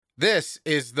This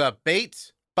is the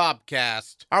Bates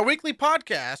Bobcast, our weekly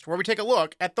podcast where we take a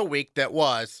look at the week that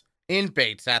was in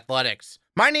Bates athletics.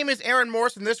 My name is Aaron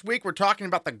Morse, and this week we're talking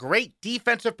about the great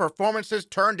defensive performances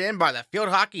turned in by the field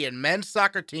hockey and men's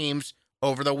soccer teams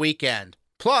over the weekend.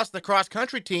 Plus, the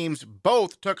cross-country teams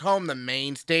both took home the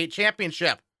Maine State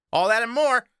Championship. All that and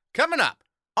more coming up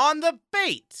on the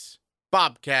Bates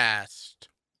Bobcast.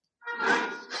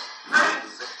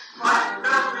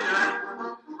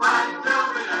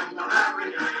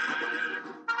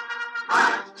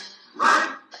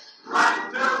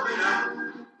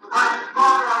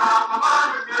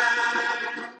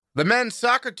 The men's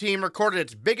soccer team recorded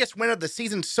its biggest win of the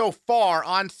season so far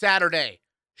on Saturday,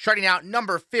 shutting out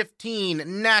number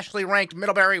 15 nationally ranked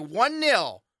Middlebury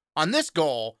 1-0 on this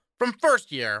goal from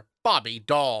first-year Bobby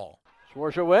Dall.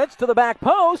 Jurgeleit to the back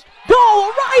post. Dall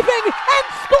arriving and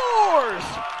scores!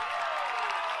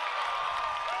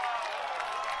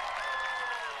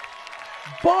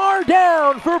 Bar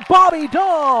down for Bobby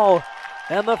Dall.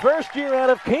 And the first year out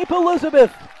of Cape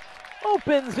Elizabeth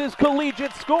opens his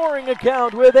collegiate scoring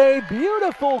account with a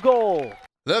beautiful goal.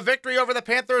 The victory over the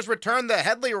Panthers returned the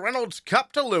Headley Reynolds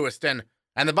Cup to Lewiston,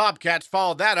 and the Bobcats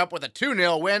followed that up with a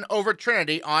 2-0 win over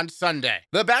Trinity on Sunday.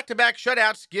 The back-to-back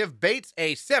shutouts give Bates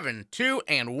a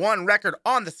 7-2-1 record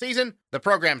on the season, the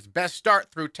program's best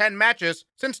start through 10 matches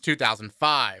since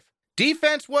 2005.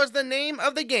 Defense was the name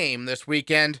of the game this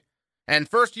weekend, and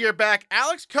first-year back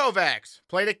Alex Kovacs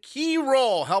played a key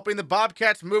role helping the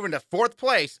Bobcats move into fourth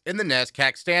place in the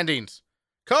NESCAC standings.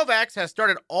 Kovacs has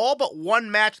started all but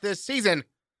one match this season,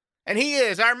 and he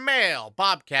is our male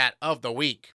Bobcat of the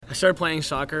week. I started playing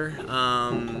soccer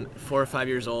 4 or 5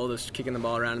 years old. I was kicking the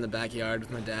ball around in the backyard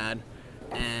with my dad,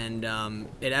 and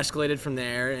it escalated from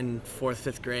there. In 4th,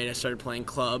 5th grade, I started playing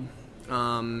club,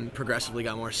 progressively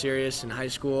got more serious in high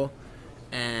school,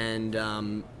 and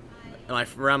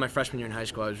around my freshman year in high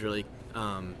school, I was really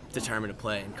determined to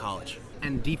play in college.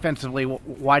 And defensively,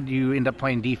 why do you end up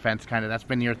playing defense? That's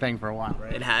been your thing for a while,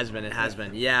 right? It has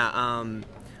been. Yeah,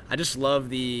 I just love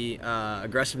the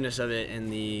aggressiveness of it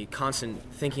and the constant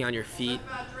thinking on your feet.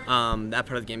 That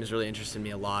part of the game has really interested me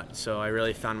a lot. So I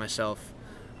really found myself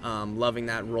loving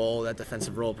that role, that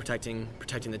defensive role, protecting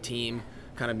the team,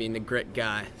 kind of being the grit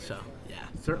guy. So yeah,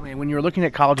 certainly. When you were looking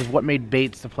at colleges, what made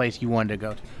Bates the place you wanted to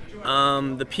go to?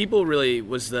 The people really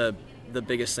was the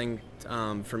biggest thing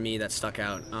for me that stuck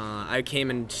out. I came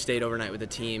and stayed overnight with the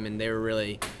team, and they were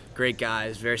really great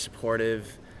guys, very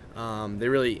supportive. They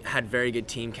really had very good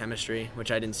team chemistry,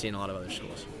 which I didn't see in a lot of other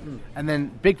schools. And then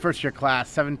big first-year class,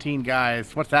 17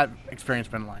 guys. What's that experience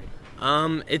been like?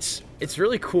 It's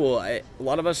really cool. A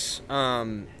lot of us,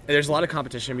 there's a lot of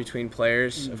competition between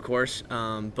players, of course,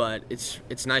 but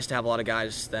it's nice to have a lot of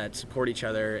guys that support each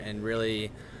other and really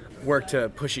work to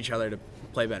push each other to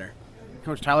play better.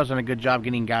 Coach Tyler's done a good job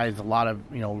getting guys a lot of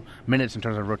minutes in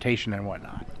terms of rotation and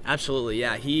whatnot. Absolutely,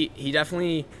 yeah. He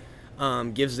definitely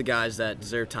gives the guys that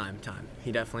deserve time.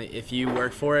 He definitely, if you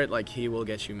work for it, he will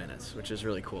get you minutes, which is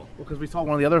really cool. Well, because we saw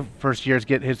one of the other first years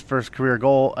get his first career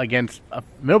goal against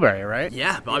Middlebury, right?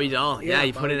 Yeah, Bobby Dall. Yeah,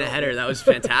 he put in a header. That was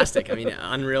fantastic. I mean,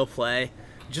 unreal play.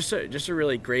 Just a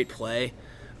really great play.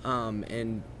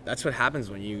 And that's what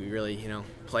happens when you really,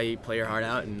 play your heart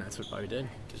out, and that's what Bobby did.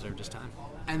 Deserved his time.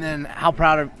 And then how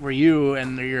proud were you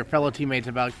and your fellow teammates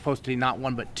about posting not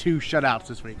one but 2 shutouts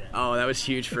this weekend? Oh, that was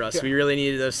huge for us. We really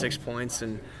needed those 6 points,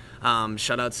 and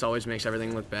shutouts always makes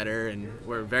everything look better, and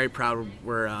we're very proud.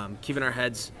 We're keeping our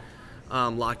heads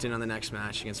locked in on the next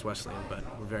match against Wesleyan, but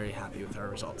we're very happy with our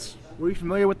results. Were you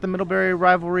familiar with the Middlebury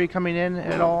rivalry coming in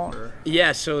at all?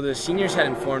 Yeah, so the seniors had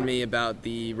informed me about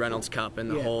the Reynolds Cup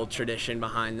and the whole tradition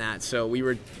behind that. So we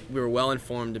were well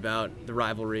informed about the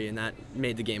rivalry, and that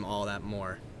made the game all that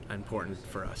more important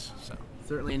for us. So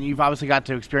certainly, and you've obviously got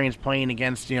to experience playing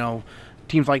against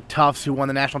teams like Tufts, who won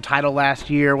the national title last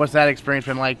year. What's that experience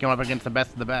been like going up against the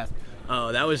best of the best?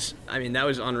 Oh, that was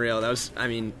unreal.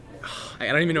 I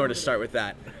don't even know where to start with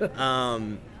that.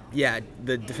 Yeah,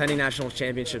 the defending national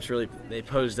championships they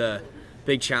posed a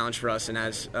big challenge for us, and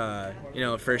as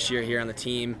first year here on the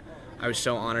team, I was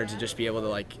so honored to just be able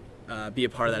to be a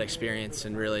part of that experience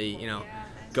and really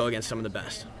go against some of the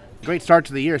best. Great start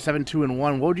to the year, 7-2-1.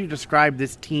 What would you describe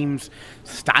this team's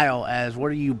style as? What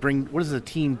do you bring? What does the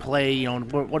team play?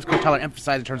 What's Coach Tyler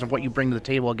emphasize in terms of what you bring to the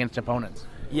table against opponents?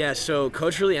 Yeah, so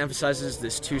Coach really emphasizes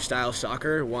this 2-style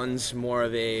soccer. One's more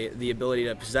of the ability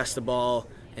to possess the ball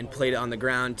and play it on the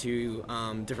ground to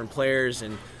different players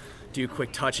and do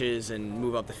quick touches and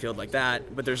move up the field like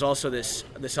that. But there's also this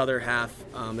other half,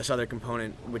 this other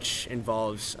component, which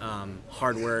involves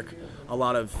hard work. A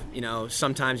lot of,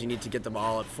 sometimes you need to get the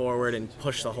ball up forward and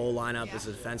push the whole lineup as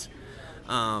a defense.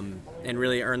 and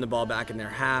really earn the ball back in their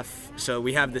half. So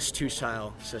we have this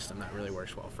two-style system that really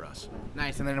works well for us.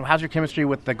 Nice. And then how's your chemistry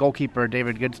with the goalkeeper,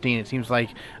 David Goodstein? It seems like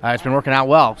it's been working out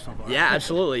well so far. Yeah,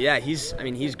 absolutely. Yeah, he's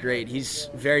great. He's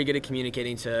very good at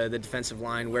communicating to the defensive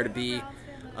line where to be.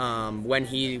 When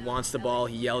he wants the ball,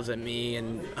 he yells at me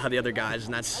and the other guys,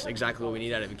 and that's exactly what we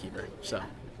need out of a keeper. So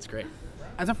it's great.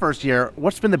 As a first year,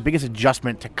 what's been the biggest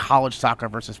adjustment to college soccer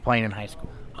versus playing in high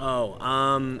school?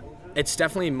 It's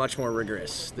definitely much more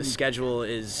rigorous. The schedule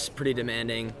is pretty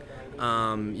demanding.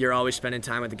 You're always spending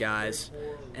time with the guys,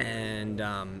 and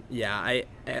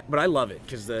but I love it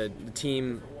because the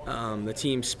team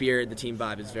spirit, the team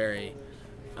vibe is very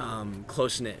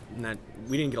close knit, and that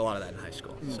we didn't get a lot of that in high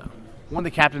school. So. One of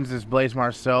the captains is Blaise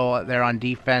Marceau. They're on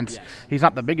defense. Yes. He's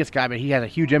not the biggest guy, but he has a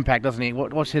huge impact, doesn't he?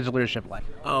 What's his leadership like?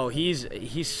 Oh, he's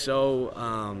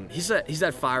so he's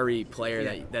that fiery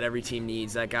player that every team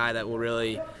needs. That guy that will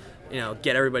really,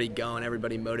 get everybody going,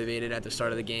 everybody motivated at the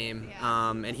start of the game.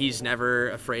 And he's never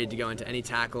afraid to go into any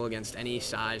tackle against any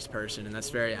sized person, and that's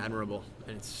very admirable.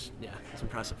 And it's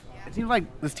impressive. It seems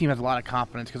like this team has a lot of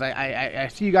confidence because I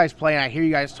see you guys play and I hear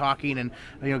you guys talking, and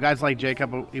guys like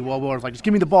Jacob Iwobo is like, just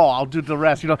give me the ball, I'll do the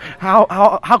rest.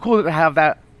 How cool is it to have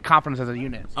that confidence as a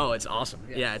unit? Oh, it's awesome.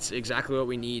 Yeah, it's exactly what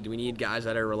we need. We need guys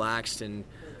that are relaxed and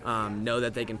know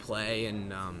that they can play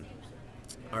and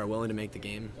are willing to make the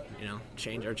game,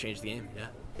 change the game. Yeah,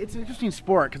 it's an interesting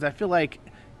sport because I feel like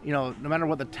no matter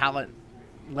what the talent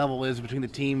level is between the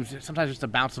teams, sometimes just a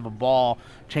bounce of a ball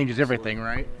changes everything,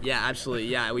 right? Yeah, absolutely.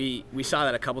 Yeah, we saw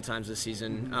that a couple times this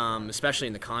season, especially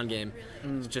in the con game.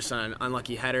 Just an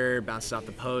unlucky header, bounces off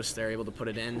the post, they're able to put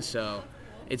it in. So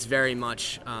it's very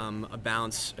much a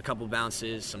bounce, a couple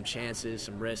bounces, some chances,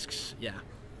 some risks. Yeah,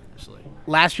 absolutely.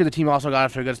 Last year the team also got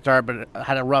off to a good start, but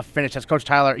had a rough finish. Has Coach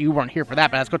Tyler, you weren't here for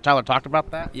that, but has Coach Tyler talked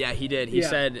about that? Yeah, he did. He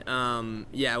said,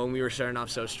 when we were starting off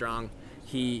so strong,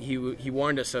 He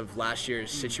warned us of last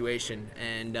year's situation,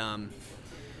 and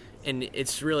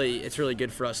it's really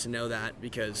good for us to know that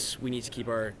because we need to keep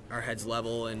our heads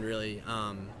level and really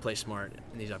play smart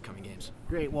in these upcoming games.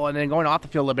 Great. Well, and then going off the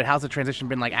field a little bit, how's the transition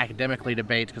been like academically to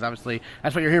Bates? Because obviously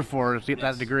that's what you're here for, is to get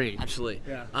that degree. Absolutely.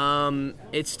 Yeah.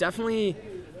 It's definitely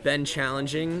been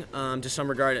challenging to some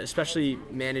regard, especially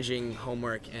managing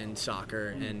homework and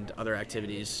soccer and other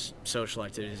activities, social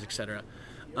activities, etc.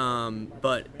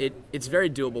 But it's very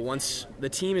doable. Once the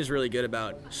team is really good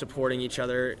about supporting each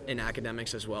other in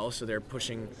academics as well, so they're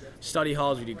pushing study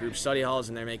halls. We do group study halls,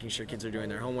 and they're making sure kids are doing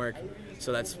their homework.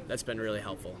 So that's been really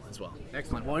helpful as well.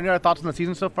 Excellent. Well, any other thoughts on the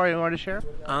season so far you wanted to share?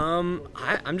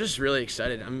 I'm just really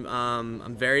excited.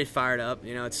 I'm very fired up.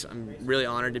 I'm really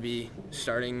honored to be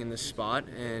starting in this spot,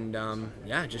 and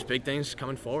just big things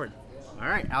coming forward. All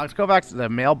right, Alex Kovacs, the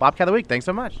male Bobcat of the Week. Thanks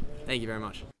so much. Thank you very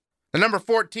much. The number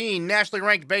 14 nationally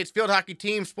ranked Bates field hockey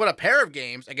team split a pair of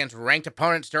games against ranked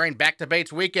opponents during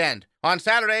back-to-Bates weekend. On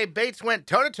Saturday, Bates went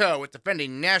toe-to-toe with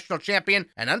defending national champion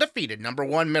and undefeated number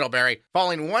 1 Middlebury,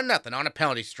 falling 1-0 on a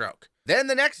penalty stroke. Then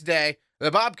the next day,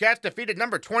 the Bobcats defeated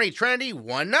number 20 Trinity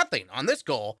 1-0 on this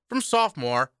goal from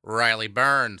sophomore Riley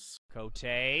Burns. Cote,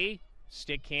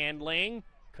 stick handling,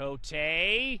 Cote,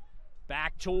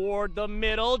 back toward the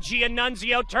middle.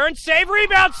 Giannunzio turns, save,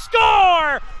 rebound,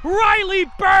 score! Riley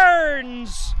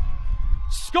Burns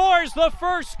scores the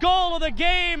first goal of the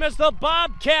game as the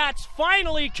Bobcats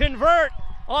finally convert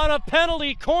on a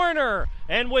penalty corner.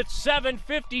 And with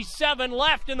 7:57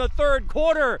 left in the third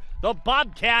quarter, the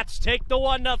Bobcats take the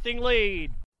 1-0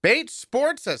 lead. Bates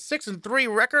sports a 6-3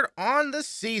 record on the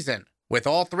season, with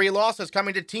all 3 losses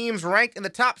coming to teams ranked in the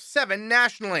top 7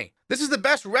 nationally. This is the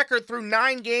best record through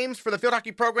 9 games for the field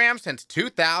hockey program since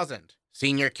 2000.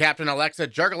 Senior captain Alexa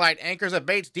Jurgeleit anchors a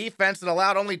Bates defense that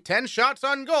allowed only 10 shots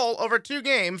on goal over 2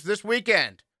 games this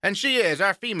weekend. And she is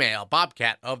our female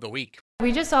Bobcat of the Week.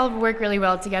 We just all work really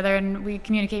well together, and we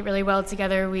communicate really well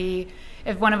together.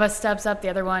 If one of us steps up, the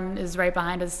other one is right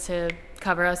behind us to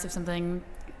cover us if something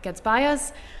gets by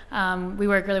us. We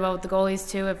work really well with the goalies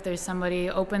too. If there's somebody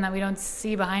open that we don't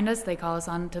see behind us, they call us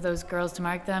on to those girls to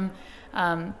mark them.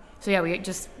 We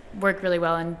just work really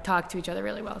well and talk to each other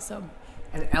really well. So.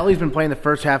 And Ellie's been playing the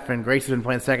first half, and Grace has been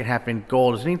playing the second half in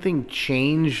goal. Does anything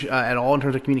change at all in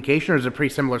terms of communication, or is it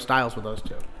pretty similar styles with those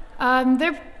two?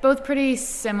 They're both pretty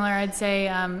similar, I'd say.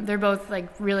 They're both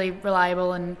really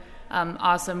reliable and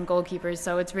awesome goalkeepers,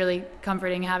 so it's really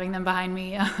comforting having them behind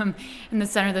me in the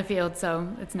center of the field, so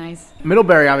it's nice.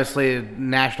 Middlebury, obviously, a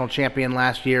national champion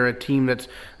last year, a team that's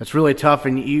really tough,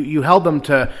 and you held them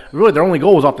to, really their only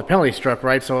goal was off the penalty stroke,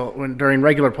 right? So during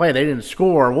regular play, they didn't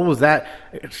score. What was that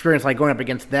experience like going up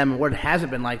against them, and what has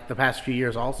it been like the past few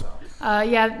years also?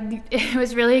 It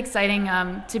was really exciting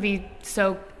to be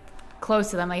so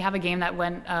close to them. Like have a game that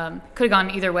went could have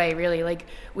gone either way, really. Like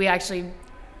we actually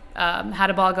had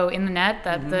a ball go in the net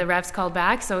that the refs called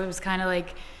back, so it was kind of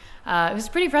like it was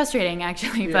pretty frustrating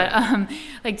actually. Yeah. But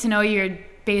like to know you're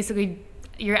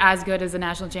as good as a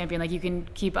national champion, like you can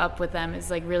keep up with them is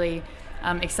like really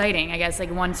exciting. I guess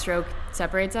like one stroke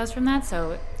separates us from that,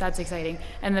 so that's exciting.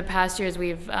 And the past years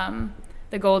we've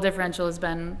the goal differential has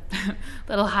been a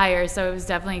little higher, so it was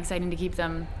definitely exciting to keep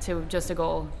them to just a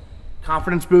goal.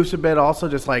 Confidence boost a bit also,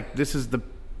 just like this is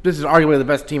arguably the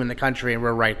best team in the country and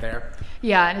we're right there.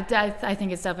 Yeah, I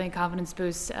think it's definitely a confidence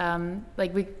boost.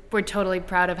 Like we're totally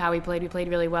proud of how we played. We played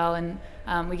really well, and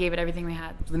we gave it everything we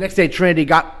had. The next day, Trinity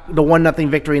got the 1-0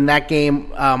 victory in that game.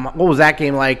 What was that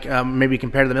game like, maybe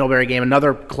compared to the Middlebury game?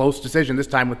 Another close decision, this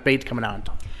time with Bates coming out on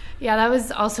top. Yeah, that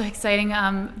was also exciting.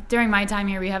 During my time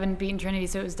here, we haven't beaten Trinity,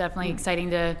 so it was definitely exciting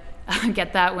to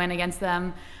get that win against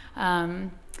them.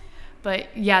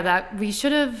 But yeah,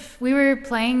 we were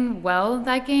playing well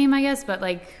that game, I guess, but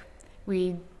like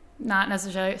we not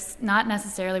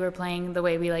necessarily were playing the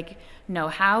way we like know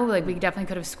how. Like we definitely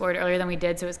could have scored earlier than we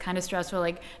did, so it was kind of stressful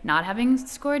like not having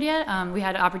scored yet. We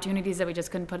had opportunities that we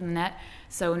just couldn't put in the net,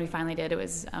 so when we finally did, it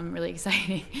was really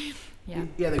exciting.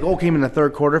 Yeah, the goal came in the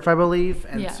third quarter, if I believe,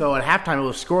 and so at halftime it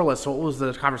was scoreless. So what was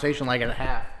the conversation like at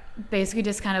half? Basically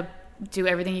just kind of do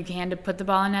everything you can to put the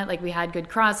ball in net. Like we had good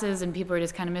crosses and people were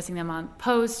just kind of missing them on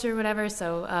posts or whatever,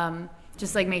 so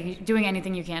just like doing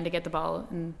anything you can to get the ball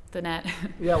in the net.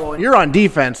 Yeah, well, you're on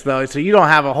defense though, so you don't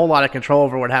have a whole lot of control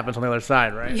over what happens on the other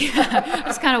side, right? Yeah,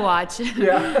 just kind of watch.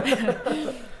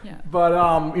 Yeah. Yeah.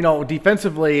 But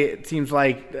defensively, it seems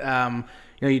like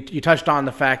you touched on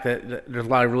the fact that there's a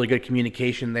lot of really good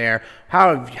communication there.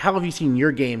 How have you seen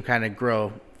your game kind of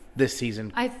grow this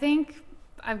season? I think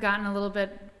I've gotten a little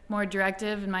bit more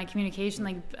directive in my communication.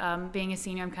 Like being a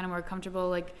senior, I'm kind of more comfortable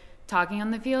like talking on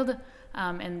the field,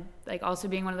 and like also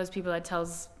being one of those people that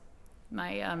tells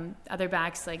my other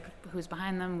backs like who's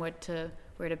behind them, where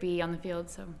to be on the field.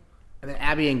 So. And then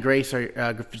Abby and Grace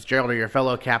Fitzgerald are your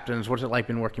fellow captains. What's it like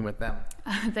been working with them?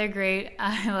 They're great.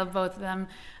 I love both of them.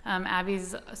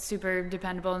 Abby's super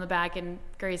dependable in the back, and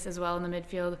Grace as well in the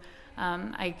midfield.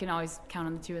 I can always count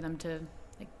on the two of them to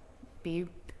like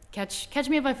catch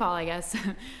me if I fall, I guess,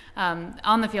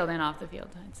 on the field and off the field,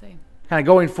 I'd say. Kind of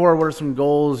going forward, what are some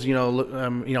goals? What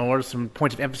are some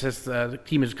points of emphasis the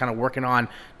team is kind of working on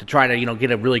to try to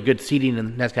get a really good seeding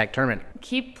in the NESCAC tournament?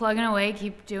 Keep plugging away,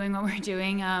 keep doing what we're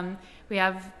doing. We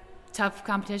have tough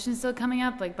competition still coming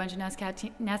up, like a bunch of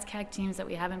NESCAC teams that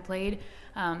we haven't played.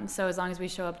 So as long as we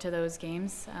show up to those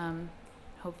games,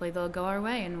 hopefully they'll go our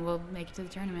way and we'll make it to the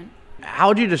tournament. How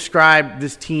would you describe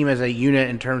this team as a unit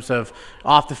in terms of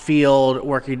off the field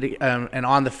working and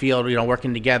on the field,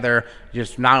 working together,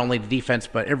 just not only the defense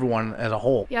but everyone as a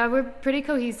whole? Yeah, we're pretty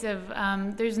cohesive.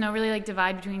 There's no really like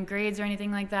divide between grades or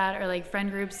anything like that, or like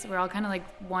friend groups. We're all kind of like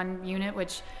one unit,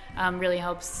 which really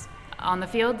helps on the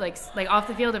field. Like off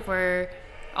the field, if we're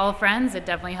all friends, it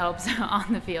definitely helps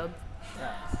on the field.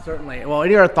 Yeah, certainly. Well,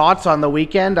 any other thoughts on the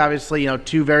weekend? Obviously,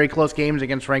 two very close games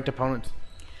against ranked opponents.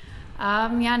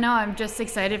 I'm just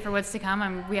excited for what's to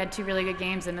come. We had two really good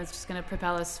games, and it's just going to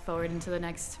propel us forward into the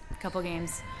next couple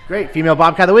games. Great. Female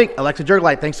Bobcat of the Week, Alexa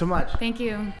Jurgeleit. Thanks so much. Thank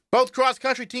you. Both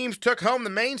cross-country teams took home the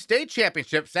Maine State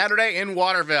Championship Saturday in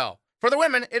Waterville. For the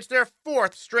women, it's their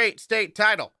fourth straight state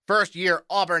title. First-year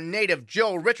Auburn native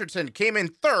Jill Richardson came in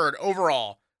third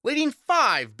overall, leading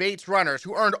 5 Bates runners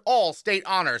who earned all state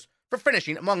honors for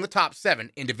finishing among the top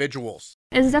 7 individuals.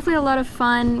 It was definitely a lot of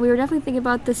fun. We were definitely thinking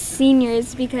about the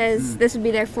seniors because this would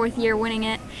be their 4th year winning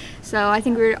it. So I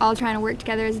think we were all trying to work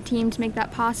together as a team to make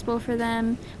that possible for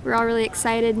them. We were all really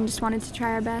excited and just wanted to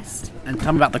try our best. And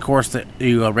tell me about the course that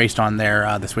you raced on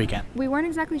there this weekend. We weren't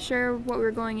exactly sure what we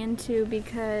were going into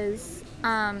because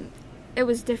it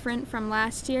was different from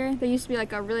last year. There used to be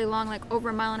like a really long, like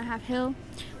over 1.5 miles hill,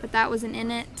 but that wasn't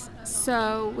in it.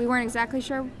 So we weren't exactly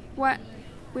sure what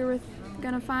we were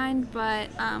going to find, but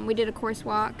we did a course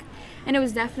walk, and it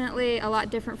was definitely a lot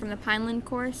different from the Pineland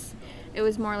course. It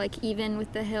was more like even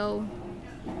with the hill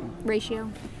ratio.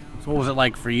 So what was it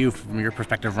like for you from your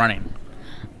perspective running?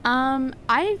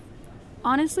 I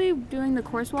honestly, doing the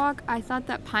course walk, I thought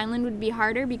that Pineland would be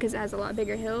harder because it has a lot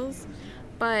bigger hills,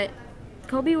 but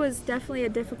Kobe was definitely a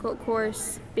difficult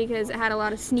course because it had a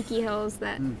lot of sneaky hills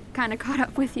that kind of caught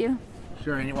up with you.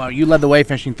 Sure. And, well, you led the way,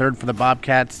 finishing third for the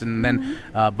Bobcats, and then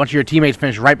a bunch of your teammates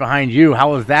finished right behind you.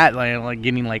 How was that, like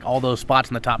getting like all those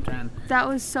spots in the top 10? That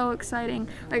was so exciting.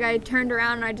 Like I turned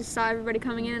around and I just saw everybody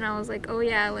coming in, and I was like, oh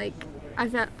yeah, like I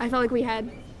felt like we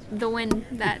had the win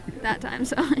that time.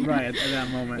 So Right, at that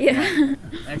moment. Yeah.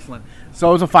 Excellent. So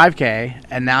it was a 5K,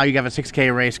 and now you have a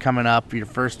 6K race coming up, your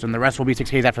first, and the rest will be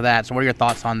 6Ks after that. So what are your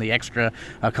thoughts on the extra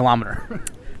kilometer?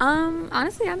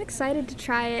 Honestly, I'm excited to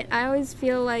try it. I always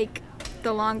feel like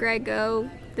the longer I go,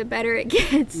 the better it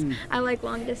gets. I like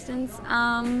long distance.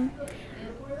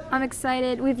 I'm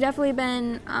excited. We've definitely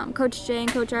been, Coach Jay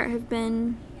and Coach Art have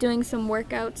been doing some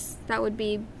workouts that would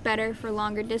be better for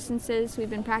longer distances. We've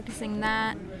been practicing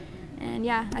that. And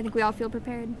yeah, I think we all feel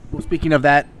prepared. Well, speaking of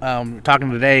that, talking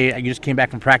today, you just came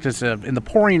back from practice in the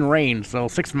pouring rain, so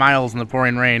 6 miles in the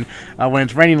pouring rain. When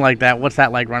it's raining like that, what's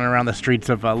that like running around the streets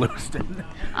of Lewiston?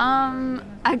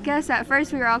 I guess at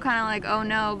first we were all kind of like, oh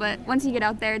no, but once you get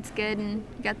out there, it's good, and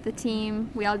you got the team.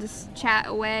 We all just chat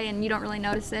away, and you don't really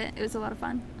notice it. It was a lot of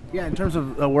fun. Yeah, in terms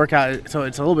of the workout, so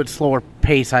it's a little bit slower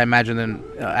pace, I imagine, than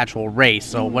actual race.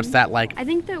 So what's that like? I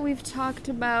think that we've talked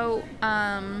about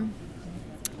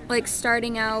like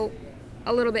starting out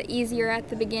a little bit easier at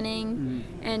the beginning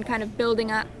and kind of building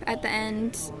up at the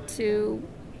end to,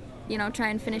 try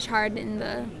and finish hard in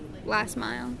the last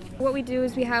mile. What we do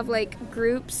is we have like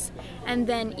groups, and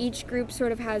then each group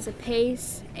sort of has a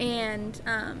pace, and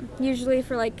usually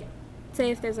for like,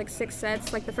 say if there's like 6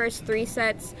 sets, like the first 3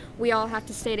 sets, we all have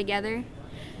to stay together,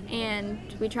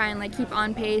 and we try and like keep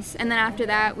on pace, and then after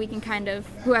that we can kind of,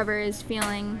 whoever is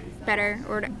feeling better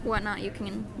or whatnot, you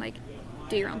can like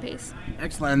do your own pace.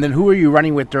 Excellent. And then who were you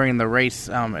running with during the race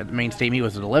at the Maine State meet?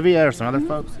 Was it Olivia or some other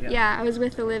folks? Yeah, I was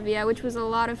with Olivia, which was a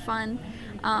lot of fun.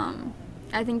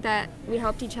 I think that we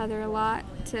helped each other a lot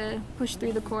to push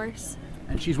through the course.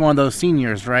 And she's one of those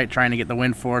seniors, right, trying to get the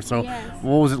win for us. So Yes.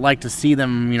 What was it like to see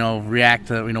them, react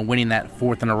to, winning that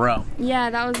 4th in a row? Yeah,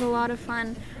 that was a lot of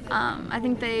fun. I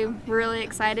think they were really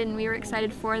excited, and we were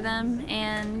excited for them,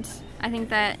 and I think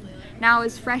that now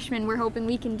as freshmen, we're hoping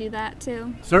we can do that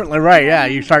too. Certainly right, yeah.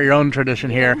 You start your own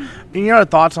tradition here. Any other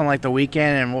thoughts on like the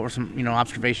weekend, and what were some,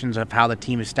 observations of how the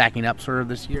team is stacking up sort of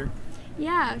this year?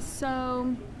 Yeah,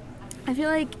 so I feel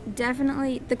like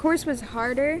definitely the course was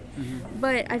harder,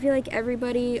 but I feel like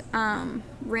everybody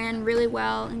ran really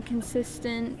well and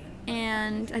consistent,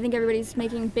 and I think everybody's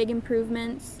making big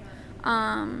improvements.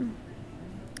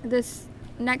 This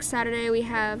next Saturday we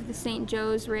have the St.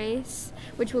 Joe's race,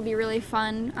 which will be really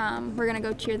fun. We're going to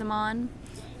go cheer them on,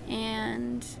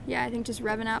 and yeah, I think just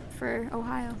revving up for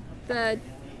Ohio. The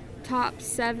top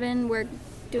 7, we're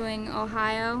doing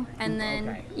Ohio, and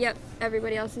then,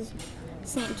 everybody else is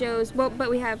St. Joe's. Well, but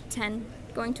we have 10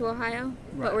 going to Ohio,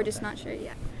 but we're just not sure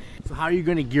yet. So how are you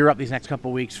going to gear up these next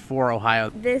couple of weeks for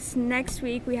Ohio? This next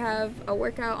week we have a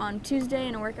workout on Tuesday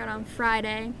and a workout on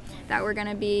Friday that we're going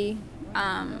to be,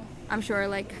 I'm sure,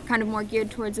 like kind of more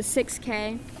geared towards a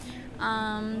 6K.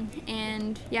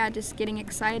 And yeah, just getting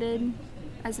excited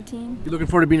as a team. You looking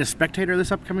forward to being a spectator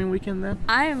this upcoming weekend then?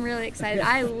 I am really excited.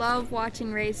 I love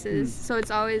watching races, so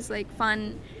it's always like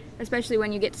fun, especially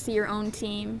when you get to see your own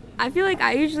team. I feel like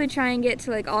I usually try and get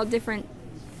to like all different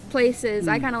places.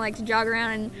 I kind of like to jog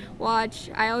around and watch.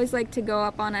 I always like to go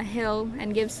up on a hill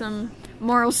and give some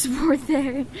moral support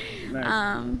there.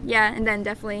 Nice. And then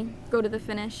definitely go to the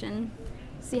finish and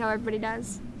see how everybody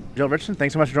does. Jill Richardson,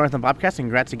 thanks so much for joining us on Bobcast, and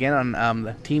congrats again on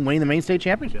the team winning the Maine State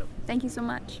Championship. Thank you so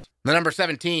much. The number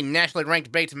 17 nationally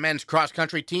ranked Bates men's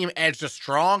cross-country team edged a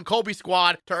strong Colby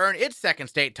squad to earn its second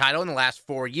state title in the last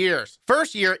 4 years.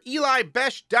 First year, Eli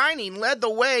Boesch-Dining led the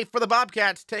way for the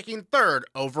Bobcats, taking 3rd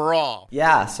overall.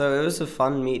 Yeah, so it was a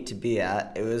fun meet to be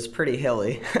at. It was pretty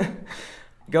hilly.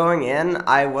 Going in,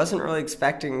 I wasn't really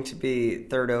expecting to be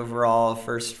 3rd overall,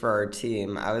 first for our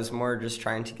team. I was more just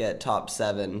trying to get top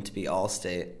 7 to be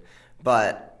all-state.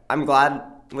 But I'm glad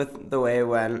with the way it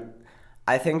went.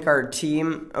 I think our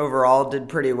team overall did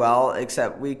pretty well,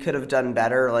 except we could have done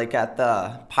better. Like at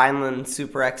the Pineland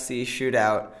Super XC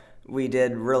shootout, we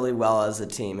did really well as a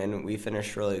team, and we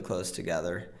finished really close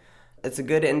together. It's a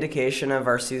good indication of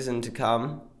our season to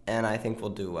come, and I think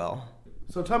we'll do well.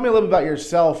 So tell me a little bit about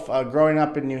yourself. Growing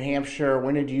up in New Hampshire,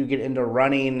 when did you get into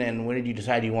running, and when did you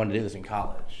decide you wanted to do this in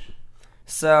college?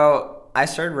 So I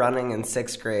started running in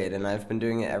 6th grade, and I've been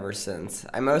doing it ever since.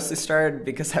 I mostly started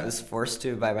because I was forced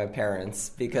to by my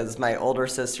parents, because my older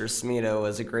sister, Smita,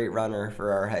 was a great runner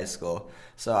for our high school.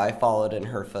 So I followed in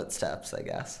her footsteps, I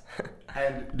guess.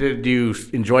 And did you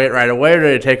enjoy it right away, or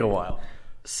did it take a while?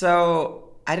 So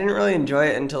I didn't really enjoy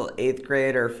it until 8th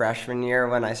grade or freshman year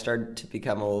when I started to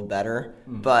become a little better.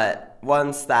 But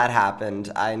once that happened,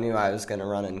 I knew I was going to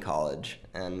run in college,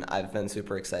 and I've been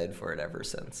super excited for it ever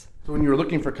since. So when you were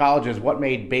looking for colleges, what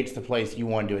made Bates the place you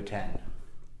wanted to attend?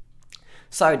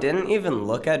 So I didn't even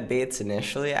look at Bates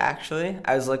initially, actually.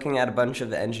 I was looking at a bunch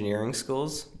of engineering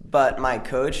schools, but my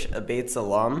coach, a Bates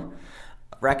alum,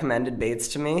 recommended Bates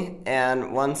to me,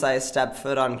 and once I stepped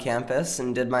foot on campus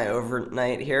and did my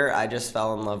overnight here, I just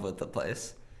fell in love with the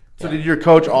place. So did your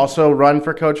coach also run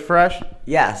for Coach Fresh?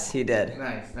 Yes, he did.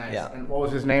 Nice. Yeah. And what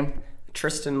was his name?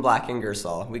 Tristan Black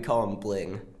Ingersoll. We call him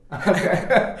Bling.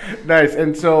 Okay. Nice.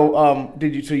 And so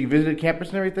you visited campus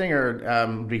and everything, or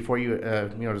before you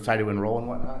decided to enroll and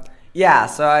whatnot? Yeah,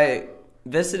 so I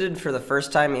visited for the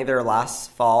first time either last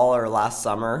fall or last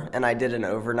summer, and I did an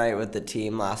overnight with the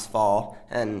team last fall.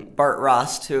 And Bart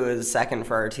Rust, who is second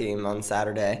for our team on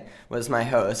Saturday, was my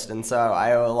host, and so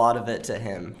I owe a lot of it to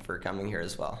him for coming here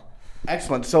as well.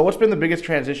 Excellent. So what's been the biggest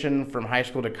transition from high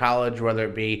school to college, whether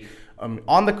it be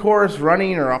on the course,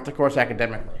 running, or off the course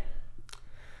academically?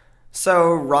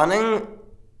 So running,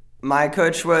 my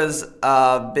coach was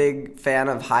a big fan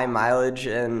of high mileage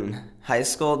in high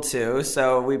school too,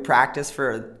 so we practiced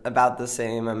for about the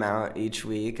same amount each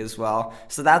week as well.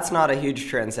 So that's not a huge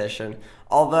transition.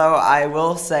 Although I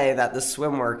will say that the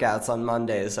swim workouts on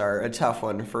Mondays are a tough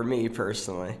one for me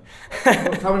personally.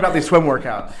 Tell me about these swim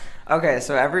workouts. Okay,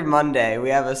 so every Monday we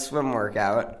have a swim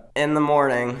workout in the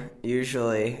morning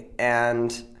usually,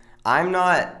 and I'm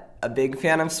not a big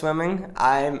fan of swimming.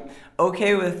 I'm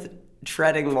okay with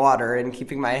treading water and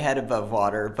keeping my head above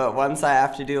water, but once I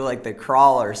have to do like the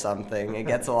crawl or something, it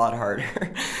gets a lot harder.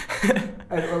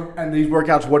 And these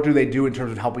workouts, what do they do in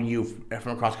terms of helping you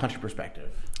from a cross-country perspective?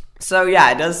 So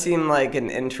yeah, it does seem like an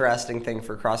interesting thing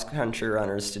for cross-country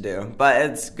runners to do, but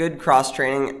it's good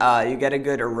cross-training. You get a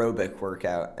good aerobic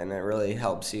workout, and it really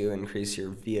helps you increase your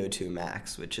VO2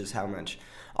 max, which is how much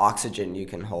oxygen you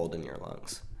can hold in your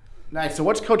lungs. Nice. So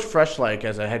what's Coach Fresh like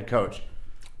as a head coach?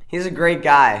 He's a great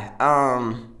guy.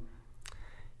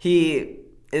 He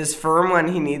is firm when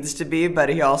he needs to be, but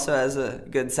he also has a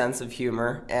good sense of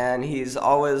humor, and he's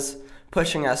always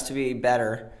pushing us to be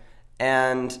better.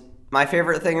 And my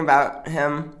favorite thing about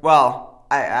him, well,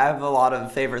 I have a lot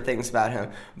of favorite things about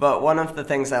him, but one of the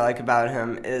things I like about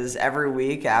him is every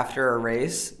week after a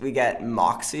race, we get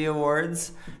Moxie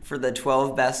Awards for the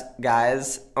 12 best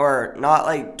guys, or not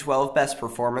like 12 best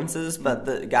performances, but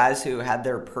the guys who had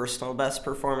their personal best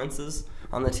performances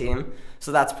on the team.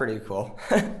 So that's pretty cool.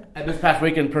 And this past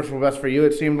weekend, personal best for you,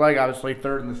 it seemed like, obviously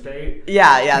third in the state.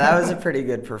 Yeah, that was a pretty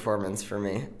good performance for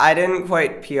me. I didn't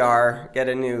quite get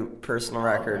a new personal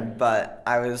record, but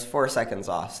I was 4 seconds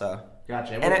off, so.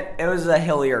 Gotcha. And it was a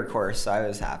hillier course, so I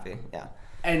was happy, yeah.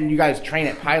 And you guys train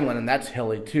at Pineland, and that's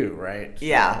hilly too, right? So.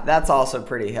 Yeah, that's also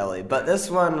pretty hilly, but this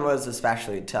one was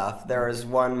especially tough. There was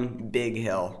one big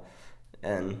hill,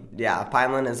 and yeah,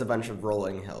 Pineland is a bunch of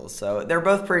rolling hills, so they're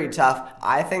both pretty tough.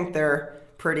 I think they're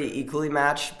pretty equally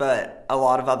matched, but a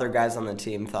lot of other guys on the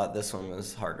team thought this one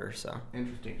was harder, so.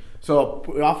 Interesting. So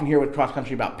we often hear with cross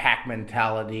country about pack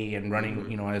mentality and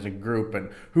running, as a group. And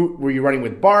who were you running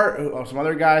with? Bart or some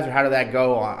other guys, or how did that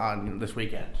go on this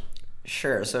weekend?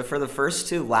 Sure. So for the first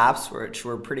 2 laps, which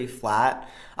were pretty flat,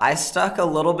 I stuck a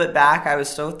little bit back. I was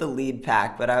still with the lead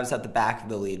pack, but I was at the back of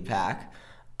the lead pack.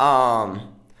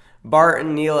 Bart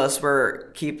and Neelis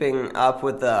were keeping up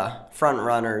with the front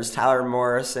runners, Tyler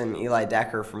Morris and Eli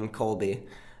Decker from Colby.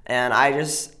 And I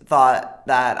just thought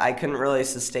that I couldn't really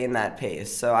sustain that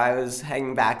pace. So I was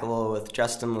hanging back a little with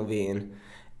Justin Levine.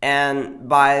 And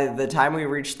by the time we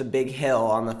reached the big hill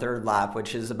on the 3rd lap,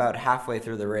 which is about halfway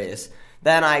through the race,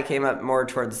 then I came up more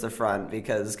towards the front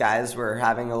because guys were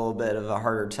having a little bit of a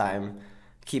harder time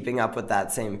keeping up with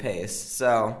that same pace.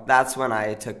 So that's when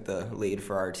I took the lead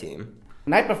for our team.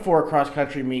 Night before a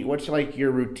cross-country meet, what's like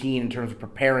your routine in terms of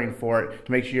preparing for it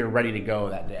to make sure you're ready to go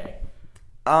that day?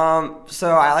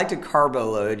 So I like to carbo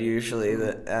load usually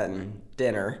at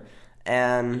dinner,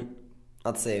 and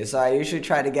let's see. So I usually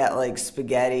try to get like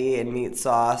spaghetti and meat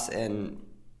sauce and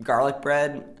garlic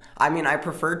bread. I mean, I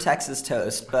prefer Texas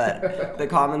toast, but the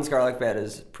Commons garlic bread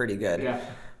is pretty good. Yeah.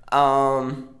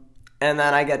 And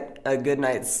then I get a good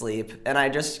night's sleep, and I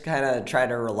just kind of try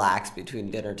to relax between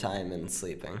dinner time and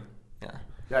sleeping. Yeah.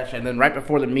 Gotcha. And then right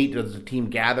before the meet, does the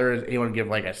team gather? Does anyone give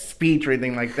like a speech or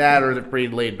anything like that, or is it pretty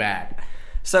laid back?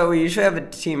 So we usually have a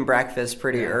team breakfast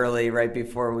pretty early right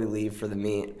before we leave for the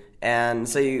meet. And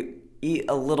so you eat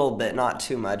a little bit, not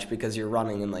too much, because you're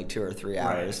running in like 2 or 3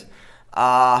 hours.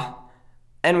 Right.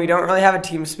 And we don't really have a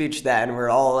team speech then. We're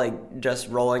all like just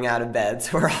rolling out of bed,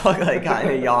 so we're all like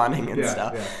kind of yawning and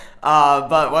stuff. Yeah.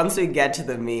 But once we get to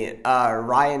the meet,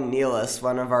 Ryan Neelis,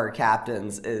 one of our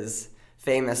captains, is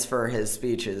famous for his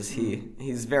speeches.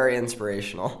 He's very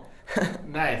inspirational.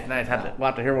 Nice. We'll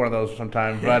have to hear one of those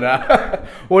sometime. But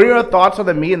what are your thoughts on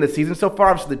the meet and the season so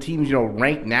far? Obviously, the team's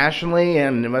ranked nationally,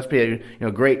 and it must be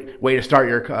a great way to start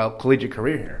your collegiate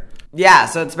career here. Yeah,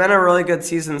 so it's been a really good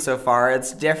season so far.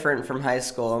 It's different from high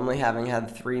school, only having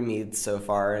had 3 meets so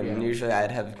far, and usually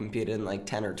I'd have competed in like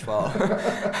 10 or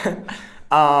 12.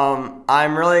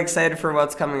 I'm really excited for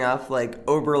what's coming up. Like,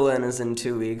 Oberlin is in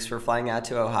 2 weeks. We're flying out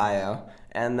to Ohio.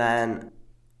 And then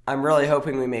I'm really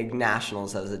hoping we make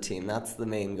nationals as a team. That's the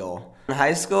main goal. In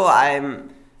high school, I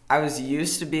was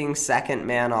used to being second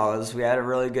man always. We had a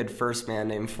really good first man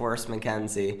named Forrest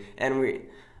McKenzie. And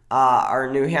our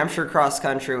New Hampshire cross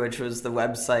country, which was the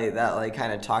website that like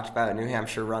kind of talked about New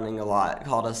Hampshire running a lot,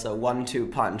 called us a 1-2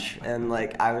 punch. And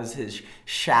like I was his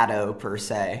shadow per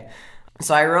se.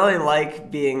 So I really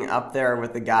like being up there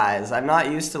with the guys. I'm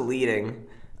not used to leading,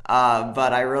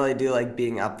 but I really do like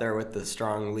being up there with the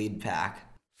strong lead pack.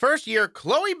 First year,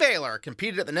 Chloe Baylor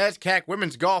competed at the NESCAC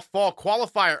Women's Golf Fall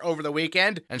Qualifier over the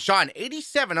weekend and shot an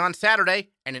 87 on Saturday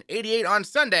and an 88 on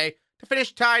Sunday to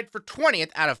finish tied for 20th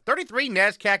out of 33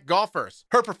 NESCAC golfers.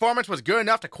 Her performance was good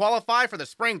enough to qualify for the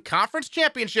Spring Conference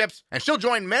Championships, and she'll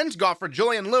join men's golfer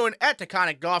Julian Lewin at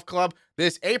Taconic Golf Club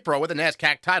this April with the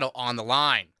NESCAC title on the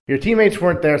line. Your teammates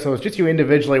weren't there, so it was just you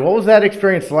individually. What was that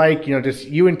experience like, just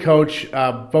you and Coach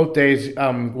both days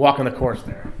walking the course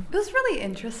there? It was really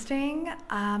interesting.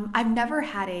 I've never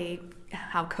had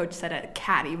how Coach said it,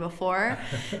 caddy before.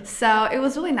 So it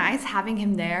was really nice having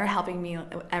him there, helping me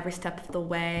every step of the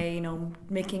way,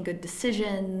 making good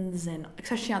decisions, and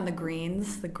especially on the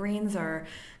greens. The greens are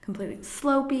completely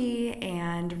slopey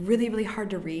and really, really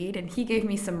hard to read. And he gave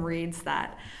me some reads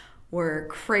that were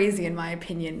crazy in my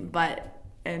opinion,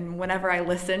 and whenever I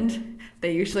listened,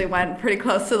 they usually went pretty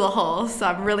close to the hole. So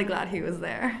I'm really glad he was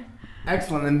there.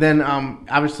 Excellent. And then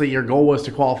obviously your goal was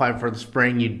to qualify for the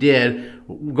spring. You did.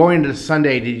 Going into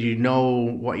Sunday, did you know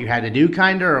what you had to do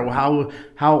or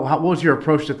what was your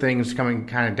approach to things coming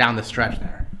kind of down the stretch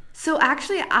there? So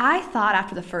actually, I thought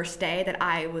after the first day that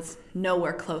I was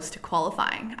nowhere close to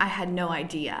qualifying. I had no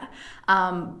idea.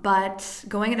 But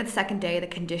going into the second day, the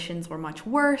conditions were much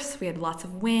worse. We had lots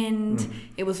of wind.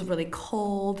 It was really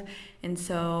cold. And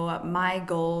so my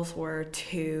goals were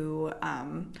to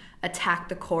attack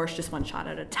the course just one shot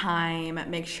at a time,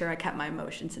 make sure I kept my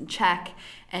emotions in check,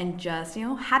 and just,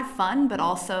 had fun, but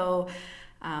also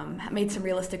made some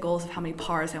realistic goals of how many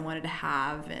pars I wanted to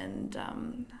have and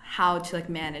how to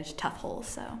manage tough holes.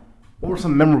 So, what were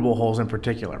some memorable holes in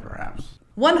particular, perhaps?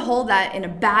 One hole that in a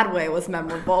bad way was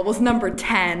memorable was number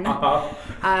 10.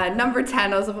 Number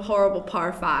 10 was a horrible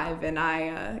par 5, and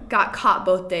I got caught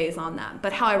both days on that.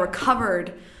 But how I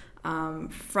recovered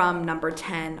from number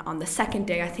 10 on the second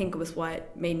day, I think was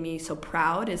what made me so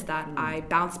proud, is that I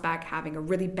bounced back having a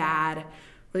really bad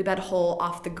hole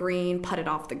off the green, putted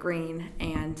off the green,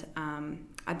 and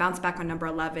I bounced back on number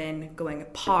 11, going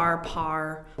par,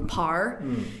 par, par.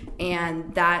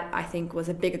 And that, I think, was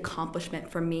a big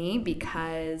accomplishment for me,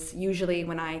 because usually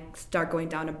when I start going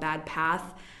down a bad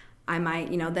path, I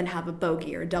might, then have a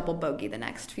bogey or a double bogey the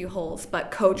next few holes. But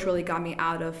Coach really got me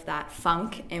out of that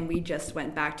funk, and we just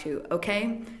went back to,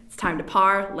 okay, it's time to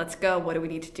par. Let's go. What do we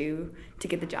need to do to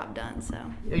get the job done? So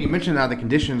yeah, you mentioned how the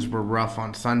conditions were rough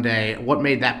on Sunday. What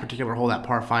made that particular hole, that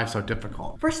par 5, so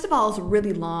difficult? First of all, it was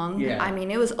really long. Yeah. I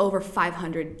mean, it was over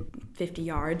 550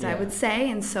 yards, I would say.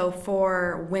 And so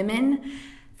for women,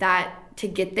 that to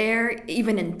get there,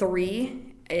 even in 3,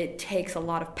 it takes a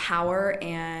lot of power,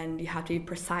 and you have to be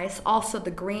precise. Also,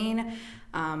 the green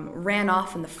ran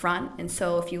off in the front, and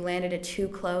so if you landed it too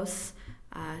close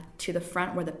to the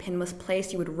front where the pin was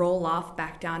placed, you would roll off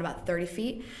back down about 30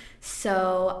 feet.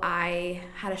 So I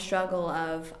had a struggle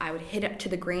of, I would hit it to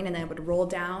the green and then it would roll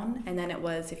down, and then it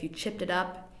was, if you chipped it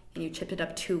up and you chipped it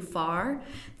up too far,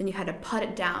 then you had to putt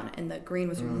it down, and the green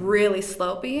was really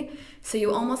slopey, so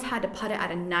you almost had to putt it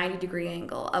at a 90-degree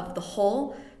angle of the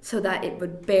hole so that it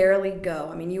would barely go.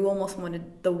 I mean, you almost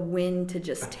wanted the wind to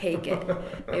just take it.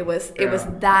 It was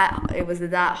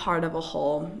that hard of a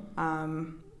hole.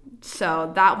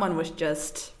 So that one was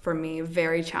just, for me,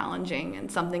 very challenging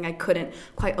and something I couldn't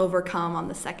quite overcome on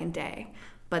the second day.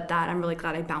 But that I'm really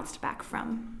glad I bounced back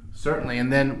from. Certainly.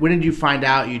 And then when did you find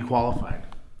out you'd qualified?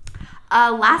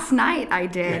 Last night I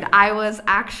did. I was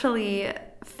actually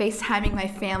FaceTiming my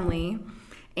family,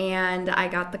 and I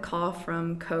got the call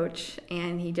from Coach,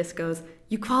 and he just goes,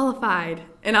 "You qualified."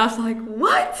 And I was like,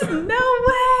 "What? No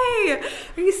way!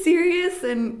 Are you serious?"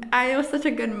 And it was such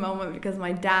a good moment because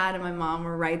my dad and my mom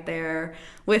were right there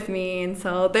with me, and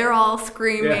so they're all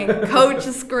screaming. Yeah. Coach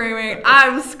is screaming.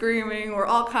 I'm screaming. We're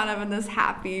all kind of in this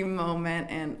happy moment,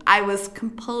 and I was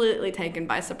completely taken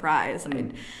by surprise.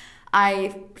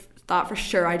 I thought for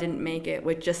sure I didn't make it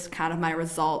with just kind of my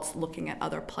results looking at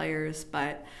other players,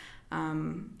 but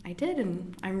I did,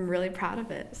 and I'm really proud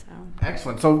of it. So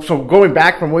excellent. So going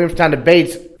back from Williamstown to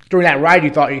Bates, during that ride you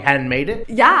thought you hadn't made it?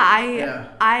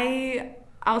 I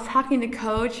was talking to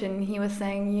Coach, and he was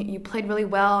saying you played really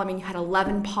well. I mean, you had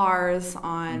 11 pars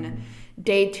on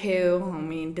day 2. I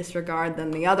mean, disregard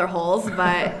then the other holes,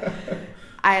 but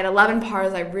I had 11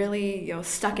 pars. I really,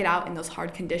 stuck it out in those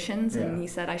hard conditions, and he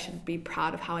said I should be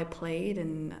proud of how I played,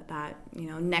 and that,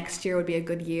 next year would be a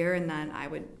good year, and that I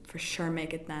would for sure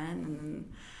make it then. And then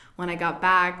when I got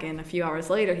back, and a few hours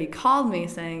later, he called me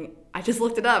saying, I just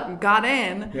looked it up and got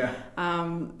in.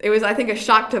 It was, I think, a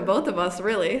shock to both of us,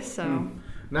 really. So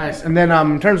nice. And then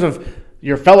in terms of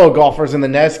your fellow golfers in the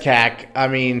NESCAC, I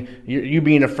mean, you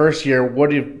being a first year,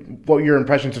 what were your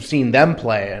impressions of seeing them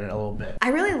play in a little bit? I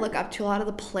really look up to a lot of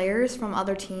the players from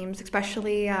other teams,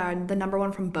 especially the number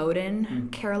one from Bowdoin,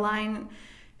 Caroline.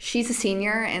 She's a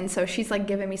senior, and so she's like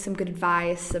giving me some good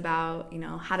advice about,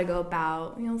 how to go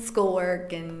about,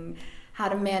 schoolwork and how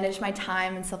to manage my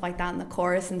time and stuff like that in the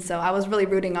course. And so I was really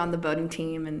rooting on the Bowdoin